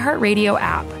the iHeartRadio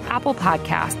app, Apple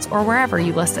Podcasts, or wherever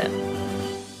you listen.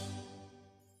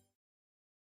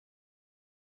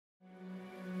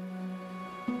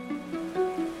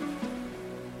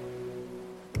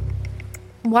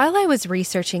 While I was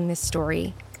researching this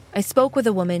story, I spoke with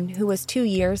a woman who was 2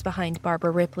 years behind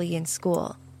Barbara Ripley in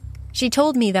school. She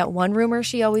told me that one rumor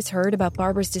she always heard about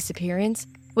Barbara's disappearance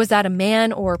was that a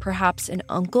man, or perhaps an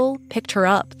uncle, picked her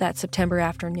up that September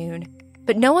afternoon,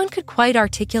 but no one could quite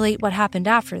articulate what happened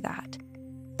after that.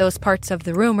 Those parts of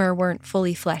the rumor weren't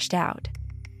fully fleshed out.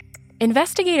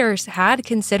 Investigators had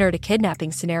considered a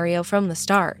kidnapping scenario from the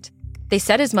start. They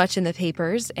said as much in the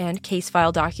papers, and case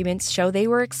file documents show they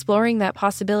were exploring that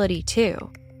possibility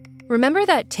too. Remember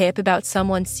that tip about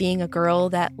someone seeing a girl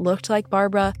that looked like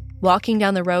Barbara walking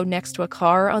down the road next to a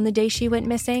car on the day she went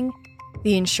missing?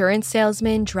 The insurance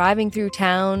salesman driving through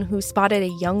town who spotted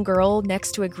a young girl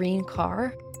next to a green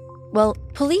car? Well,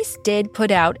 police did put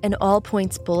out an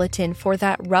all-points bulletin for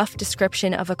that rough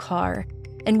description of a car,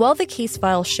 and while the case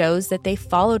file shows that they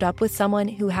followed up with someone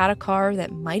who had a car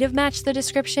that might have matched the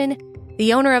description,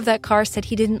 the owner of that car said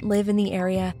he didn't live in the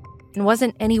area and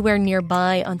wasn't anywhere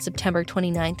nearby on September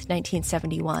 29,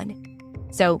 1971.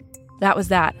 So that was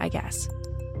that, I guess.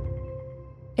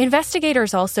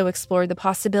 Investigators also explored the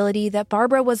possibility that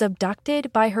Barbara was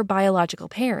abducted by her biological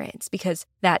parents, because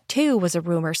that too was a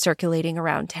rumor circulating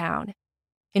around town.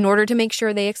 In order to make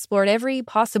sure they explored every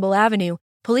possible avenue,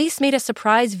 police made a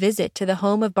surprise visit to the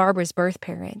home of Barbara's birth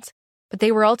parents. but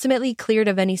they were ultimately cleared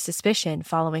of any suspicion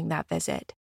following that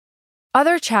visit.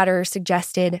 Other chatter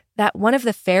suggested that one of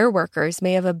the fair workers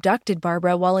may have abducted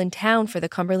Barbara while in town for the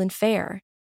Cumberland Fair.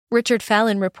 Richard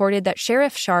Fallon reported that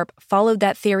Sheriff Sharp followed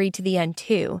that theory to the end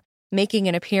too, making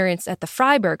an appearance at the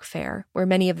Freiburg Fair, where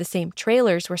many of the same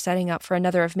trailers were setting up for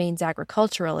another of Maine's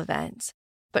agricultural events.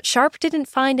 But Sharp didn't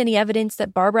find any evidence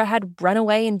that Barbara had run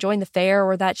away and joined the fair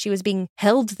or that she was being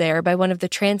held there by one of the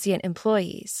transient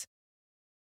employees.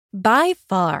 By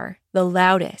far, the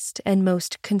loudest and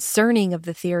most concerning of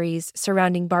the theories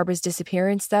surrounding Barbara's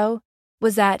disappearance, though,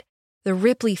 was that the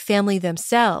Ripley family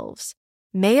themselves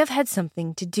may have had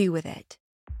something to do with it.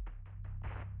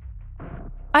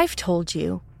 I've told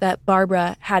you that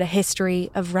Barbara had a history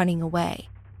of running away,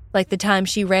 like the time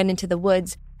she ran into the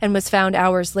woods and was found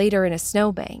hours later in a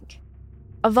snowbank.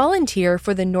 A volunteer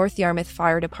for the North Yarmouth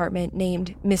Fire Department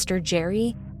named Mr.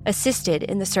 Jerry assisted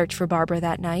in the search for Barbara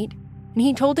that night, and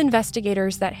he told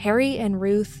investigators that Harry and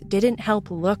Ruth didn't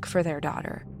help look for their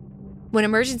daughter. When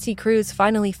emergency crews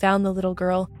finally found the little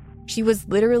girl, she was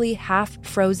literally half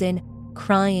frozen,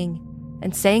 crying,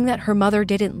 and saying that her mother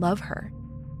didn't love her.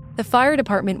 The fire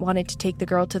department wanted to take the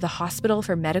girl to the hospital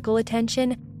for medical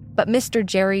attention, but Mr.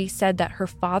 Jerry said that her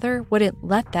father wouldn't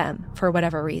let them for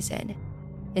whatever reason.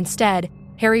 Instead,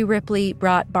 Harry Ripley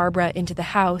brought Barbara into the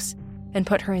house and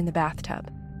put her in the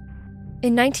bathtub.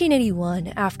 In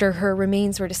 1981, after her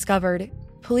remains were discovered,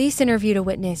 police interviewed a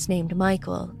witness named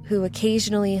Michael, who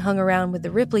occasionally hung around with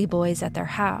the Ripley boys at their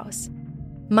house.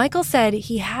 Michael said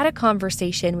he had a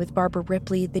conversation with Barbara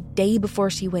Ripley the day before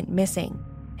she went missing,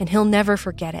 and he'll never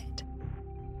forget it.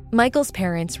 Michael's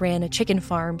parents ran a chicken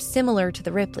farm similar to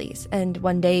the Ripleys, and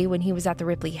one day when he was at the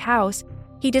Ripley house,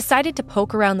 he decided to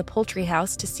poke around the poultry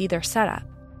house to see their setup.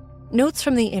 Notes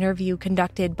from the interview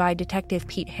conducted by Detective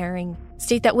Pete Herring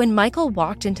state that when Michael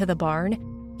walked into the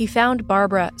barn, he found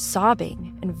Barbara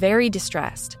sobbing and very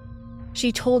distressed.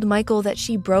 She told Michael that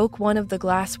she broke one of the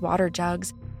glass water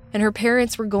jugs and her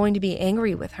parents were going to be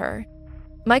angry with her.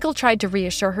 Michael tried to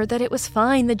reassure her that it was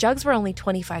fine, the jugs were only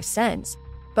 25 cents,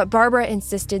 but Barbara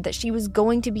insisted that she was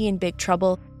going to be in big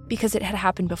trouble because it had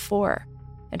happened before,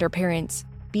 and her parents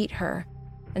beat her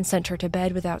and sent her to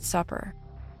bed without supper.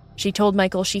 She told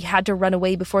Michael she had to run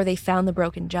away before they found the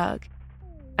broken jug.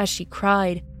 As she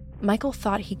cried, Michael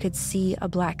thought he could see a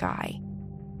black eye.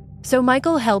 So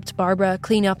Michael helped Barbara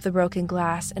clean up the broken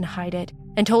glass and hide it,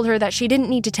 and told her that she didn't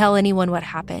need to tell anyone what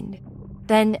happened.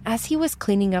 Then, as he was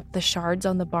cleaning up the shards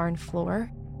on the barn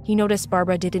floor, he noticed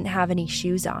Barbara didn't have any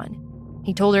shoes on.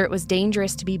 He told her it was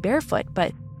dangerous to be barefoot,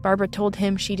 but Barbara told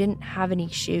him she didn't have any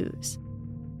shoes.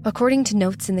 According to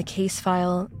notes in the case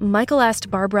file, Michael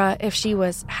asked Barbara if she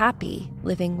was happy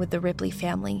living with the Ripley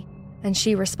family, and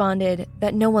she responded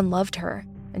that no one loved her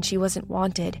and she wasn't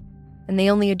wanted, and they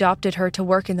only adopted her to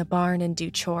work in the barn and do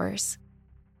chores.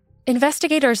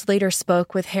 Investigators later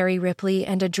spoke with Harry Ripley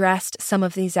and addressed some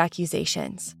of these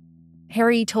accusations.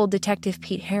 Harry told Detective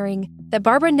Pete Herring that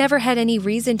Barbara never had any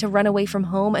reason to run away from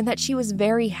home and that she was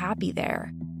very happy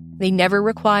there. They never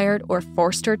required or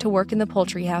forced her to work in the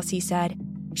poultry house, he said.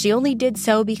 She only did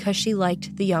so because she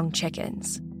liked the young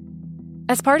chickens.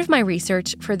 As part of my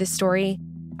research for this story,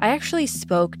 I actually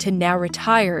spoke to now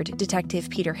retired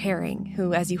Detective Peter Herring,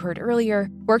 who, as you heard earlier,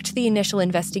 worked the initial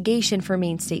investigation for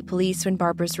Maine State Police when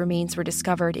Barbara's remains were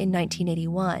discovered in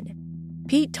 1981.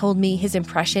 Pete told me his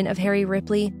impression of Harry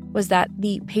Ripley was that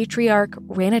the patriarch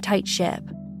ran a tight ship.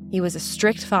 He was a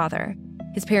strict father,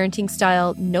 his parenting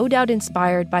style no doubt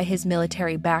inspired by his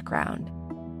military background.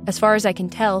 As far as I can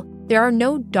tell, there are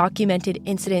no documented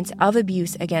incidents of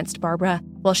abuse against Barbara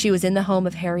while she was in the home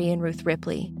of Harry and Ruth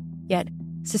Ripley. Yet,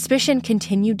 suspicion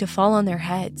continued to fall on their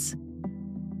heads.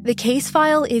 The case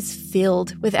file is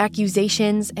filled with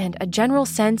accusations and a general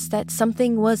sense that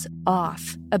something was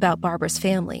off about Barbara's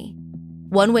family.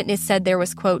 One witness said there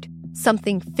was, quote,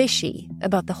 something fishy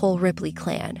about the whole Ripley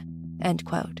clan, end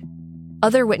quote.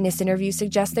 Other witness interviews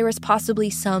suggest there was possibly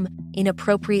some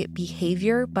inappropriate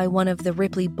behavior by one of the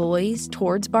Ripley boys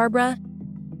towards Barbara.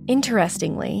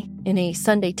 Interestingly, in a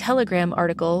Sunday Telegram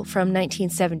article from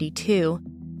 1972,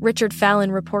 Richard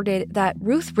Fallon reported that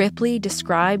Ruth Ripley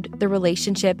described the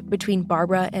relationship between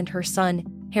Barbara and her son,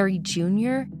 Harry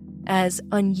Jr., as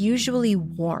unusually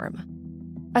warm.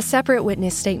 A separate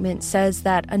witness statement says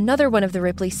that another one of the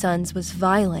Ripley sons was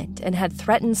violent and had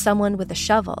threatened someone with a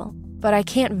shovel, but I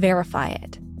can't verify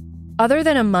it. Other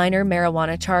than a minor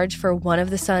marijuana charge for one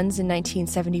of the sons in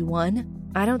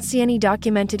 1971, I don't see any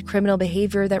documented criminal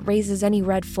behavior that raises any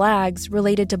red flags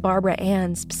related to Barbara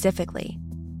Ann specifically.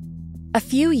 A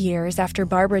few years after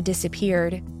Barbara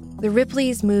disappeared, the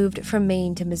Ripleys moved from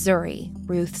Maine to Missouri,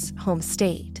 Ruth's home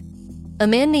state. A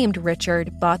man named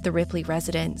Richard bought the Ripley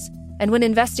residence, and when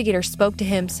investigators spoke to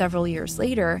him several years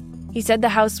later, he said the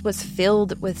house was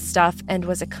filled with stuff and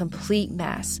was a complete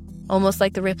mess, almost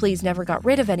like the Ripleys never got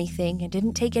rid of anything and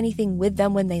didn't take anything with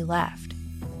them when they left.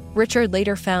 Richard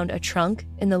later found a trunk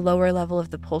in the lower level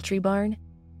of the poultry barn.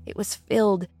 It was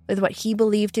filled with what he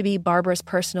believed to be Barbara's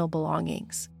personal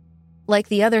belongings. Like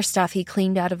the other stuff he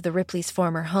cleaned out of the Ripley's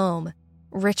former home,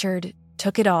 Richard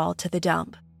took it all to the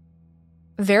dump.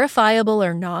 Verifiable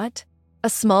or not, a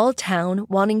small town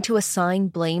wanting to assign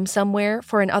blame somewhere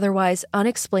for an otherwise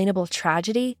unexplainable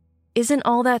tragedy isn't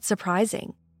all that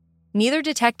surprising. Neither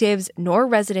detectives nor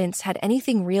residents had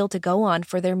anything real to go on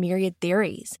for their myriad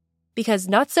theories, because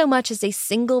not so much as a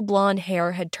single blonde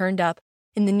hair had turned up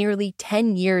in the nearly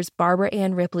 10 years Barbara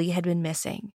Ann Ripley had been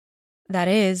missing. That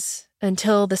is,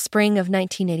 until the spring of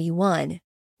 1981,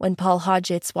 when Paul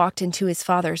Hodgetts walked into his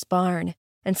father's barn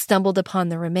and stumbled upon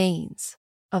the remains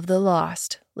of the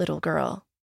lost little girl.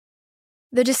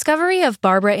 The discovery of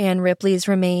Barbara Ann Ripley's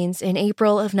remains in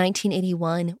April of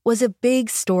 1981 was a big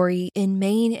story in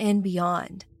Maine and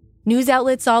beyond. News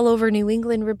outlets all over New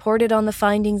England reported on the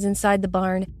findings inside the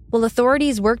barn, while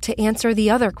authorities worked to answer the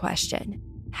other question: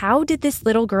 how did this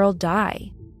little girl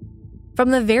die?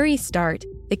 From the very start,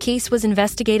 the case was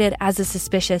investigated as a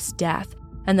suspicious death,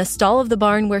 and the stall of the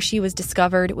barn where she was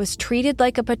discovered was treated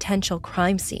like a potential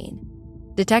crime scene.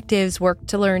 Detectives worked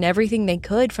to learn everything they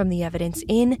could from the evidence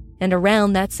in and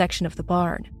around that section of the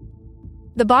barn.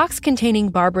 The box containing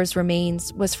Barbara's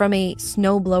remains was from a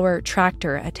snowblower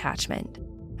tractor attachment.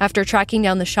 After tracking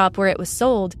down the shop where it was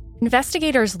sold,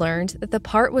 investigators learned that the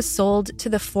part was sold to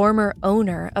the former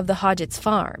owner of the Hodgetts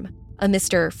farm, a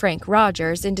Mr. Frank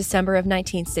Rogers, in December of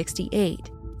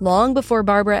 1968, long before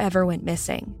Barbara ever went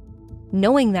missing.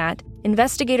 Knowing that,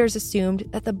 investigators assumed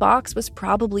that the box was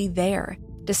probably there,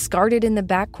 discarded in the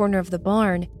back corner of the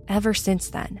barn ever since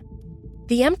then.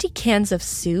 The empty cans of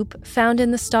soup found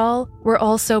in the stall were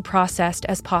also processed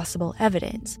as possible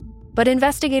evidence, but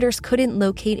investigators couldn't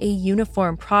locate a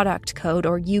Uniform Product Code,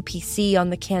 or UPC,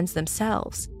 on the cans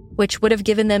themselves, which would have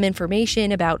given them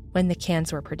information about when the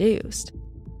cans were produced.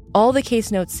 All the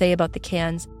case notes say about the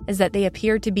cans is that they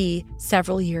appeared to be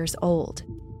several years old.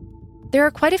 There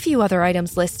are quite a few other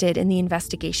items listed in the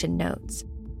investigation notes.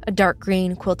 A dark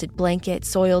green quilted blanket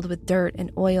soiled with dirt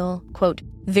and oil, quote,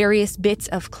 various bits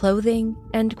of clothing,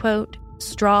 end quote,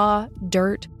 straw,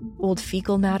 dirt, old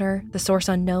fecal matter, the source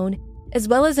unknown, as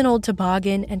well as an old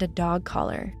toboggan and a dog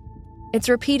collar. It's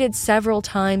repeated several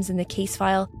times in the case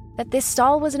file that this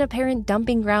stall was an apparent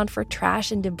dumping ground for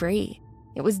trash and debris.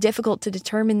 It was difficult to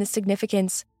determine the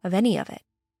significance of any of it.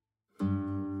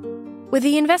 With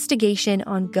the investigation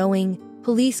ongoing,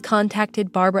 police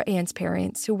contacted Barbara Ann's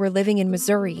parents, who were living in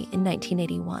Missouri in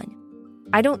 1981.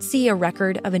 I don't see a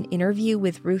record of an interview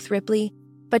with Ruth Ripley,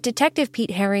 but Detective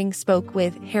Pete Herring spoke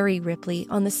with Harry Ripley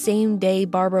on the same day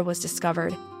Barbara was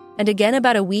discovered, and again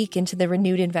about a week into the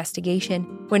renewed investigation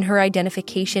when her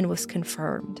identification was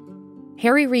confirmed.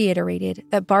 Harry reiterated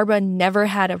that Barbara never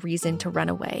had a reason to run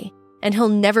away, and he'll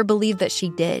never believe that she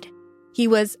did. He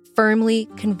was firmly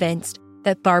convinced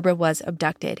that Barbara was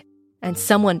abducted, and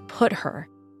someone put her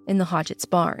in the Hodgetts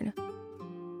barn.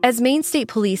 As Maine State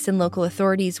Police and local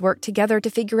authorities worked together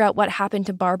to figure out what happened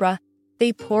to Barbara,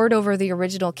 they pored over the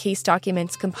original case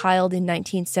documents compiled in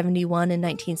 1971 and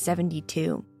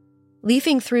 1972.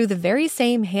 Leafing through the very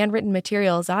same handwritten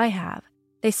materials I have,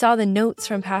 they saw the notes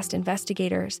from past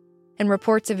investigators and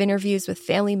reports of interviews with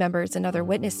family members and other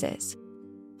witnesses.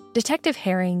 Detective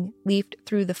Herring leafed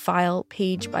through the file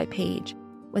page by page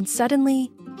when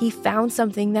suddenly he found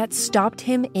something that stopped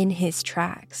him in his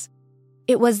tracks.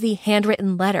 It was the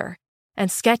handwritten letter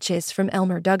and sketches from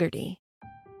Elmer Duggarty.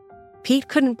 Pete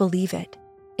couldn't believe it.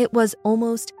 It was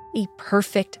almost a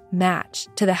perfect match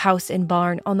to the house and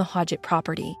barn on the Hodgett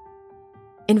property.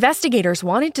 Investigators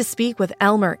wanted to speak with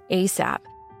Elmer ASAP,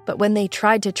 but when they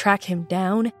tried to track him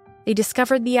down, they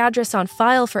discovered the address on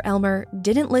file for Elmer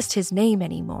didn't list his name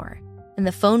anymore, and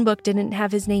the phone book didn't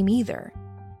have his name either.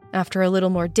 After a little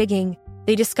more digging,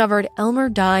 they discovered Elmer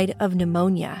died of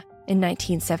pneumonia in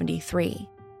 1973.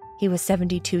 He was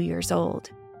 72 years old.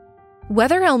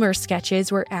 Whether Elmer's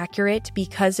sketches were accurate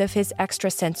because of his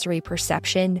extrasensory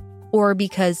perception, or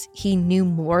because he knew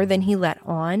more than he let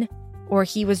on, or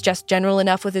he was just general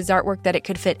enough with his artwork that it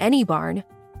could fit any barn,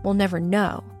 we'll never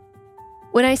know.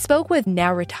 When I spoke with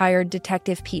now retired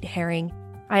Detective Pete Herring,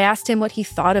 I asked him what he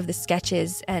thought of the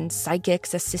sketches and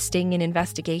psychics assisting in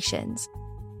investigations.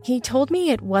 He told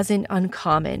me it wasn't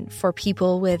uncommon for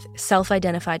people with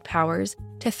self-identified powers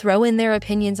to throw in their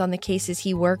opinions on the cases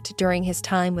he worked during his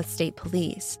time with state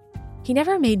police. He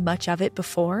never made much of it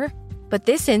before, But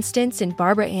this instance in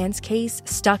Barbara Ann's case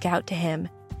stuck out to him,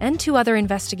 and to other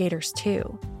investigators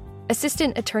too.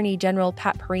 Assistant Attorney General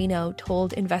Pat Perino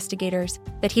told investigators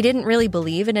that he didn't really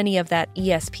believe in any of that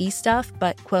ESP stuff,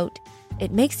 but, quote,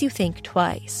 "it makes you think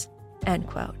twice," end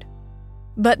quote.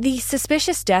 But the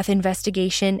suspicious death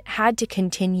investigation had to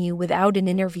continue without an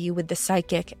interview with the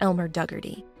psychic Elmer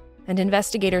Dougherty, and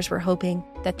investigators were hoping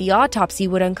that the autopsy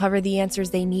would uncover the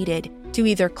answers they needed to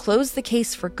either close the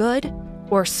case for good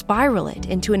or spiral it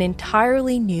into an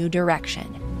entirely new direction.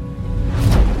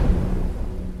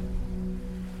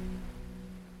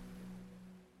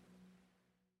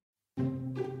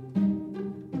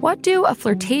 What do a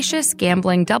flirtatious,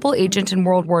 gambling double agent in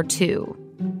World War II,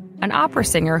 an opera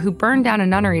singer who burned down a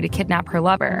nunnery to kidnap her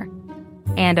lover,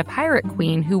 and a pirate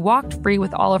queen who walked free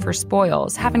with all of her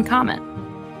spoils have in common?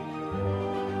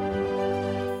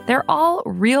 They're all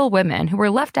real women who were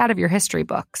left out of your history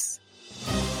books.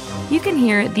 You can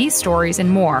hear these stories and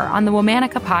more on the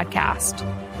Womanica podcast.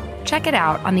 Check it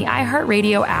out on the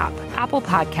iHeartRadio app, Apple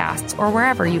Podcasts, or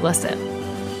wherever you listen.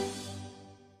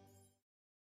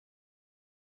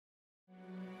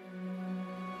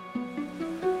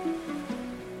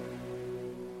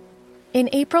 In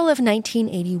April of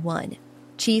 1981,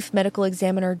 Chief Medical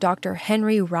Examiner Dr.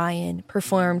 Henry Ryan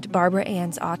performed Barbara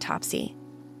Ann's autopsy.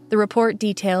 The report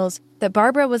details that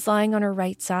Barbara was lying on her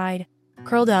right side,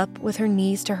 curled up with her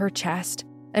knees to her chest,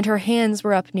 and her hands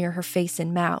were up near her face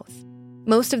and mouth.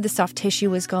 Most of the soft tissue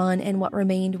was gone, and what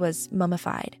remained was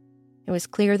mummified. It was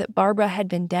clear that Barbara had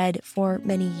been dead for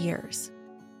many years.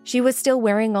 She was still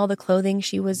wearing all the clothing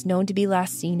she was known to be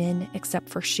last seen in, except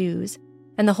for shoes,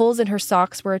 and the holes in her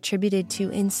socks were attributed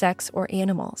to insects or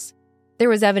animals. There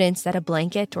was evidence that a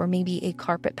blanket or maybe a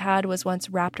carpet pad was once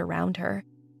wrapped around her.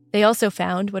 They also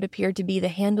found what appeared to be the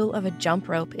handle of a jump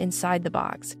rope inside the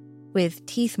box, with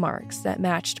teeth marks that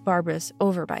matched Barbara's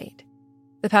overbite.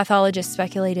 The pathologist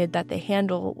speculated that the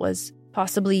handle was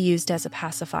possibly used as a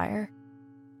pacifier.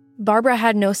 Barbara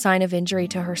had no sign of injury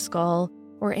to her skull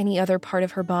or any other part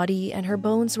of her body, and her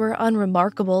bones were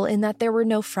unremarkable in that there were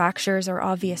no fractures or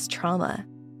obvious trauma.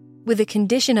 With the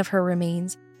condition of her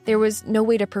remains, there was no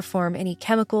way to perform any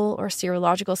chemical or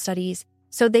serological studies,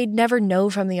 so they'd never know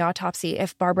from the autopsy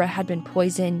if Barbara had been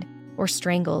poisoned or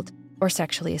strangled or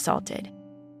sexually assaulted.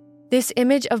 This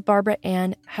image of Barbara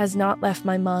Ann has not left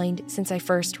my mind since I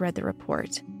first read the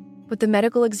report. What the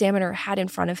medical examiner had in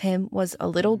front of him was a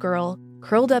little girl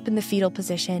curled up in the fetal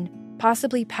position,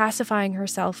 possibly pacifying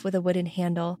herself with a wooden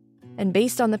handle, and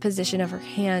based on the position of her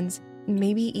hands,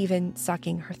 maybe even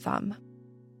sucking her thumb.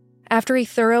 After a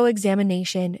thorough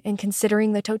examination and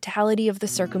considering the totality of the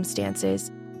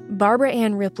circumstances, Barbara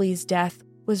Ann Ripley's death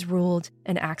was ruled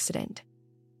an accident.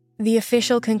 The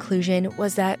official conclusion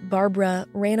was that Barbara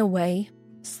ran away,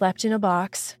 slept in a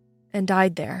box, and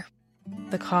died there.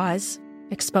 The cause?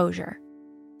 Exposure.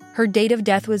 Her date of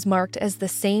death was marked as the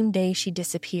same day she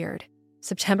disappeared,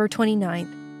 September 29,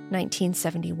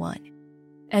 1971.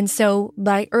 And so,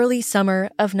 by early summer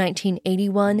of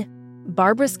 1981,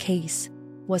 Barbara's case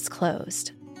was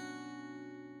closed.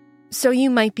 So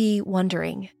you might be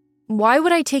wondering, why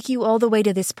would I take you all the way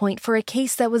to this point for a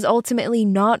case that was ultimately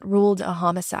not ruled a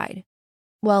homicide?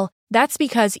 Well, that's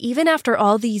because even after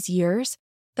all these years,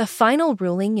 the final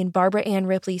ruling in Barbara Ann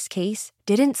Ripley's case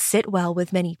didn't sit well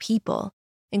with many people,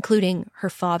 including her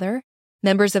father,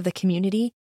 members of the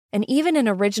community, and even an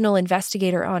original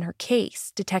investigator on her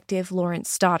case, Detective Lawrence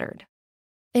Stoddard.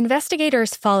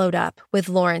 Investigators followed up with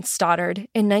Lawrence Stoddard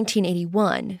in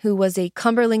 1981, who was a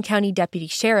Cumberland County deputy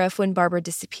sheriff when Barbara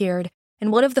disappeared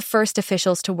and one of the first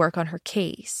officials to work on her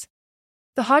case.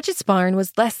 The Hodgetts barn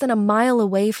was less than a mile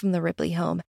away from the Ripley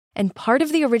home and part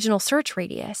of the original search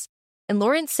radius, and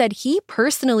Lawrence said he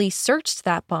personally searched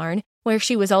that barn, where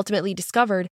she was ultimately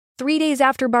discovered, 3 days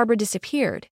after Barbara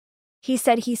disappeared. He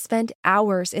said he spent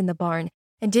hours in the barn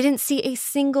and didn't see a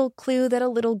single clue that a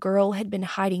little girl had been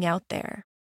hiding out there.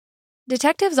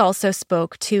 Detectives also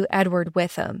spoke to Edward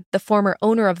Witham, the former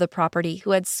owner of the property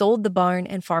who had sold the barn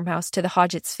and farmhouse to the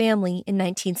Hodgetts family in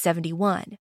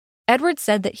 1971. Edward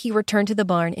said that he returned to the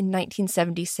barn in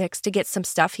 1976 to get some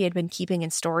stuff he had been keeping in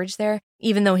storage there,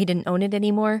 even though he didn't own it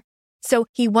anymore. So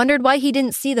he wondered why he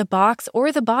didn't see the box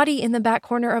or the body in the back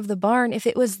corner of the barn if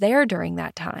it was there during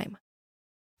that time.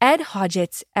 Ed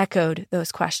Hodgetts echoed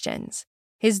those questions.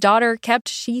 His daughter kept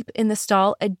sheep in the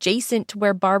stall adjacent to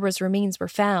where Barbara's remains were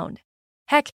found.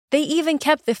 Heck, they even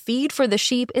kept the feed for the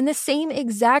sheep in the same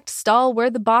exact stall where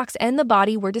the box and the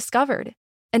body were discovered.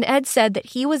 And Ed said that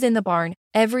he was in the barn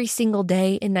every single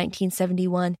day in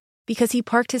 1971 because he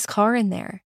parked his car in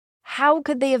there. How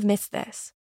could they have missed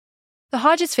this? The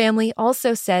Hodges family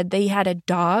also said they had a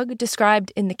dog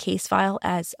described in the case file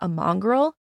as a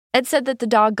mongrel. Ed said that the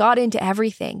dog got into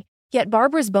everything, yet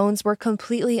Barbara's bones were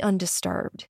completely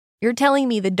undisturbed. You're telling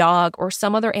me the dog or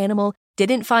some other animal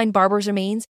didn't find Barbara's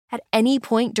remains at any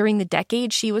point during the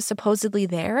decade she was supposedly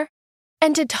there?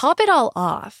 And to top it all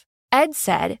off, Ed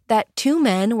said that 2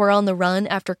 men were on the run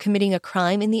after committing a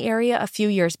crime in the area a few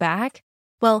years back.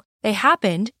 Well, they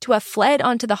happened to have fled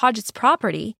onto the Hodges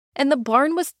property, and the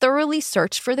barn was thoroughly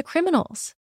searched for the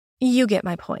criminals. You get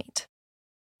my point.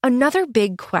 Another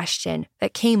big question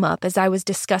that came up as I was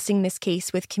discussing this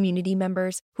case with community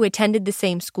members who attended the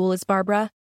same school as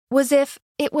Barbara was if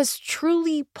it was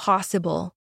truly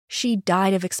possible she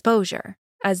died of exposure,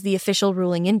 as the official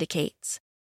ruling indicates.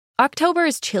 October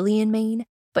is chilly in Maine,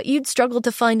 but you'd struggle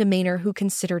to find a Mainer who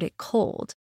considered it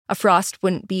cold. A frost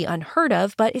wouldn't be unheard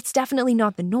of, but it's definitely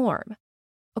not the norm.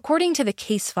 According to the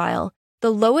case file, the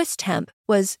lowest temp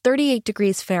was 38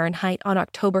 degrees Fahrenheit on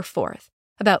October 4th,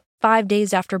 about 5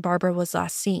 days after Barbara was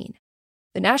last seen.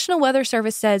 The National Weather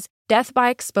Service says death by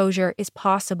exposure is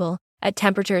possible at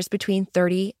temperatures between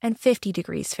 30 and 50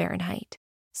 degrees Fahrenheit.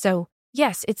 So,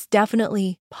 yes, it's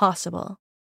definitely possible.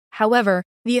 However,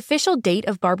 the official date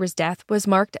of Barbara's death was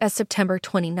marked as September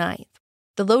 29th.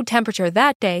 The low temperature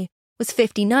that day was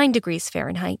 59 degrees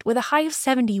Fahrenheit with a high of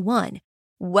 71,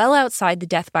 well outside the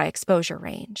death by exposure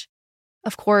range.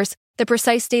 Of course, the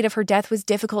precise date of her death was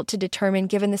difficult to determine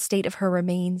given the state of her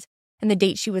remains, and the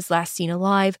date she was last seen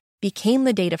alive became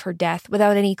the date of her death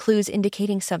without any clues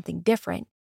indicating something different.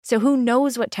 So who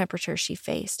knows what temperature she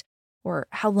faced, or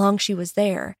how long she was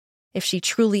there, if she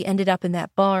truly ended up in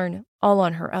that barn all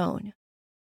on her own.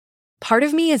 Part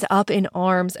of me is up in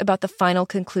arms about the final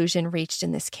conclusion reached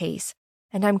in this case,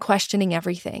 and I'm questioning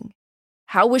everything.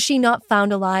 How was she not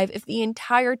found alive if the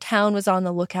entire town was on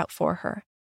the lookout for her?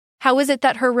 How is it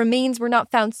that her remains were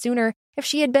not found sooner if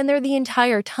she had been there the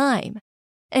entire time?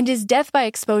 And is death by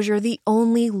exposure the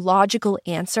only logical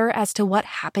answer as to what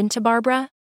happened to Barbara?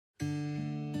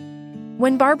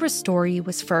 When Barbara's story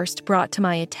was first brought to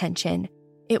my attention,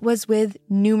 it was with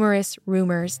numerous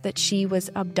rumors that she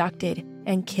was abducted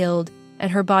and killed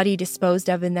and her body disposed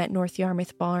of in that North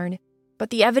Yarmouth barn. But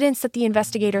the evidence that the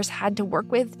investigators had to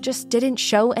work with just didn't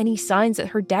show any signs that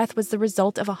her death was the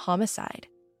result of a homicide.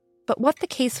 But what the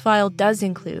case file does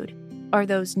include are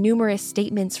those numerous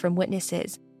statements from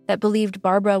witnesses that believed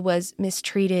Barbara was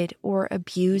mistreated or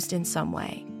abused in some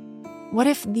way. What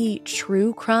if the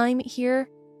true crime here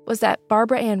was that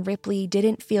Barbara Ann Ripley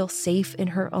didn't feel safe in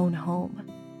her own home?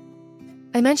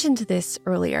 I mentioned this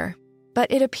earlier,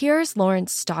 but it appears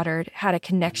Lawrence Stoddard had a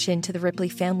connection to the Ripley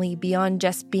family beyond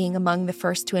just being among the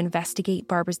first to investigate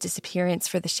Barbara's disappearance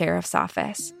for the sheriff's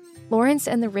office. Lawrence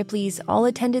and the Ripleys all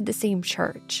attended the same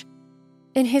church.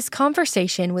 In his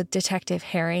conversation with Detective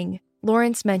Herring,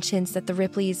 Lawrence mentions that the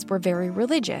Ripleys were very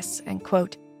religious and,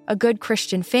 quote, a good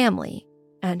Christian family,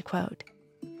 end quote.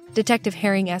 Detective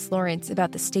Herring asked Lawrence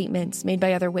about the statements made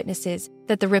by other witnesses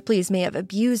that the Ripleys may have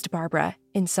abused Barbara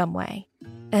in some way.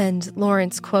 And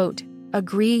Lawrence, quote,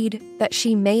 agreed that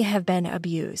she may have been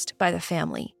abused by the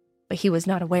family, but he was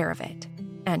not aware of it,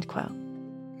 end quote.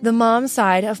 The mom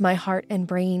side of my heart and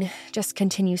brain just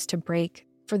continues to break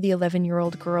for the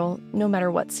 11-year-old girl, no matter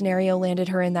what scenario landed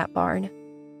her in that barn.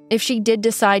 If she did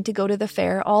decide to go to the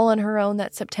fair all on her own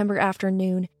that September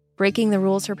afternoon, breaking the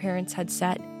rules her parents had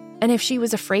set, and if she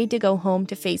was afraid to go home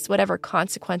to face whatever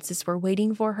consequences were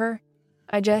waiting for her,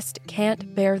 I just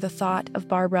can't bear the thought of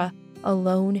Barbara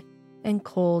alone and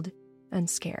cold and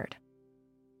scared.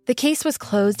 The case was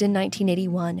closed in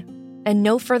 1981, and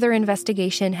no further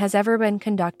investigation has ever been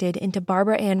conducted into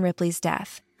Barbara Ann Ripley's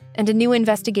death. And a new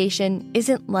investigation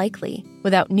isn't likely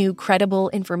without new credible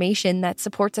information that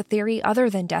supports a theory other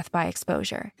than death by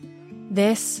exposure.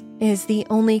 This is the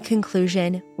only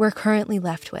conclusion we're currently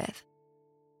left with.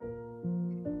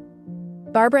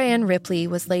 Barbara Ann Ripley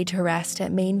was laid to rest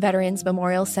at Maine Veterans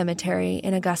Memorial Cemetery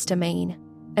in Augusta, Maine,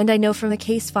 and I know from the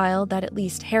case file that at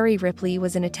least Harry Ripley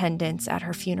was in attendance at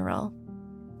her funeral.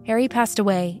 Harry passed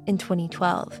away in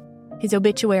 2012. His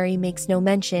obituary makes no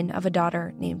mention of a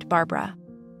daughter named Barbara.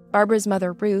 Barbara's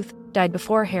mother, Ruth, died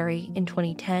before Harry in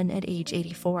 2010 at age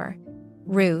 84.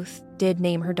 Ruth did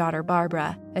name her daughter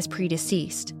Barbara as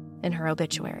predeceased in her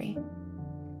obituary.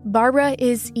 Barbara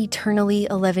is eternally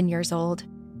 11 years old,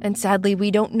 and sadly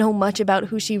we don't know much about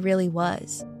who she really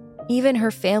was. Even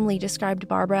her family described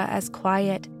Barbara as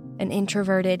quiet and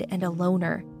introverted and a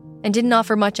loner, and didn't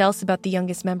offer much else about the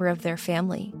youngest member of their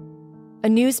family. A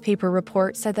newspaper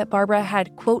report said that Barbara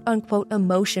had quote-unquote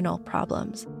emotional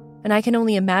problems, and I can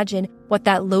only imagine what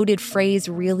that loaded phrase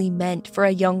really meant for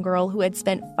a young girl who had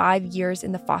spent 5 years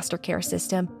in the foster care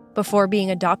system before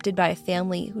being adopted by a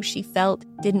family who she felt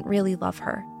didn't really love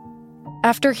her.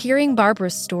 After hearing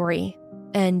Barbara's story,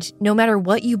 and no matter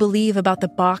what you believe about the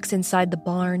box inside the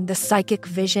barn, the psychic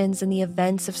visions, and the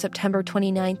events of September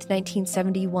 29th,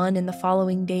 1971 and the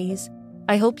following days,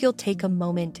 I hope you'll take a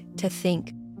moment to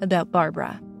think about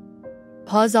Barbara.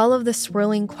 Pause all of the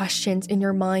swirling questions in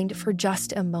your mind for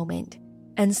just a moment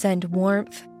and send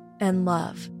warmth and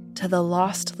love to the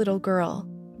lost little girl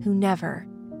who never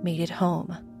made it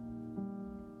home.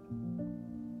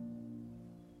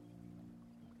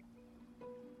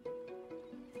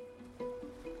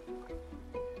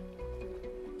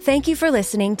 Thank you for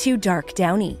listening to Dark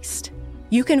Down East.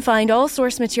 You can find all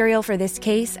source material for this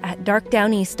case at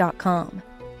darkdowneast.com.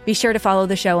 Be sure to follow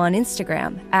the show on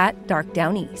Instagram at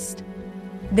darkdowneast.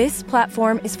 This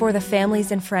platform is for the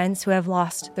families and friends who have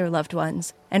lost their loved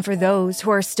ones and for those who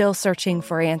are still searching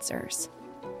for answers.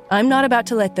 I'm not about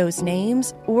to let those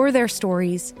names or their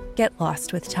stories get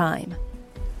lost with time.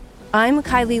 I'm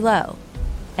Kylie Lowe,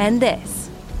 and this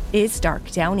is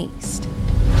Dark Down East.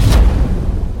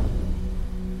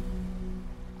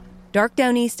 Dark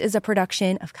Down East is a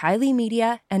production of Kylie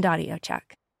Media and Audio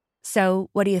Chuck. So,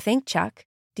 what do you think, Chuck?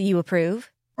 Do you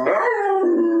approve?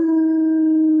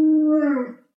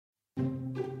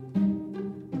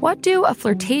 What do a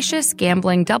flirtatious,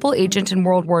 gambling double agent in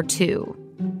World War II,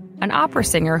 an opera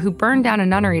singer who burned down a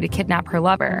nunnery to kidnap her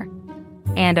lover,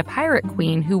 and a pirate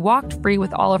queen who walked free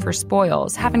with all of her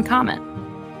spoils have in common?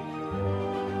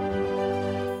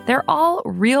 They're all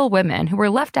real women who were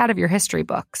left out of your history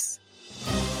books.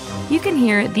 You can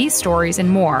hear these stories and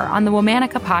more on the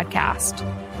Womanica podcast.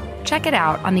 Check it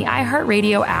out on the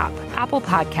iHeartRadio app, Apple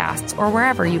Podcasts, or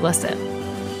wherever you listen.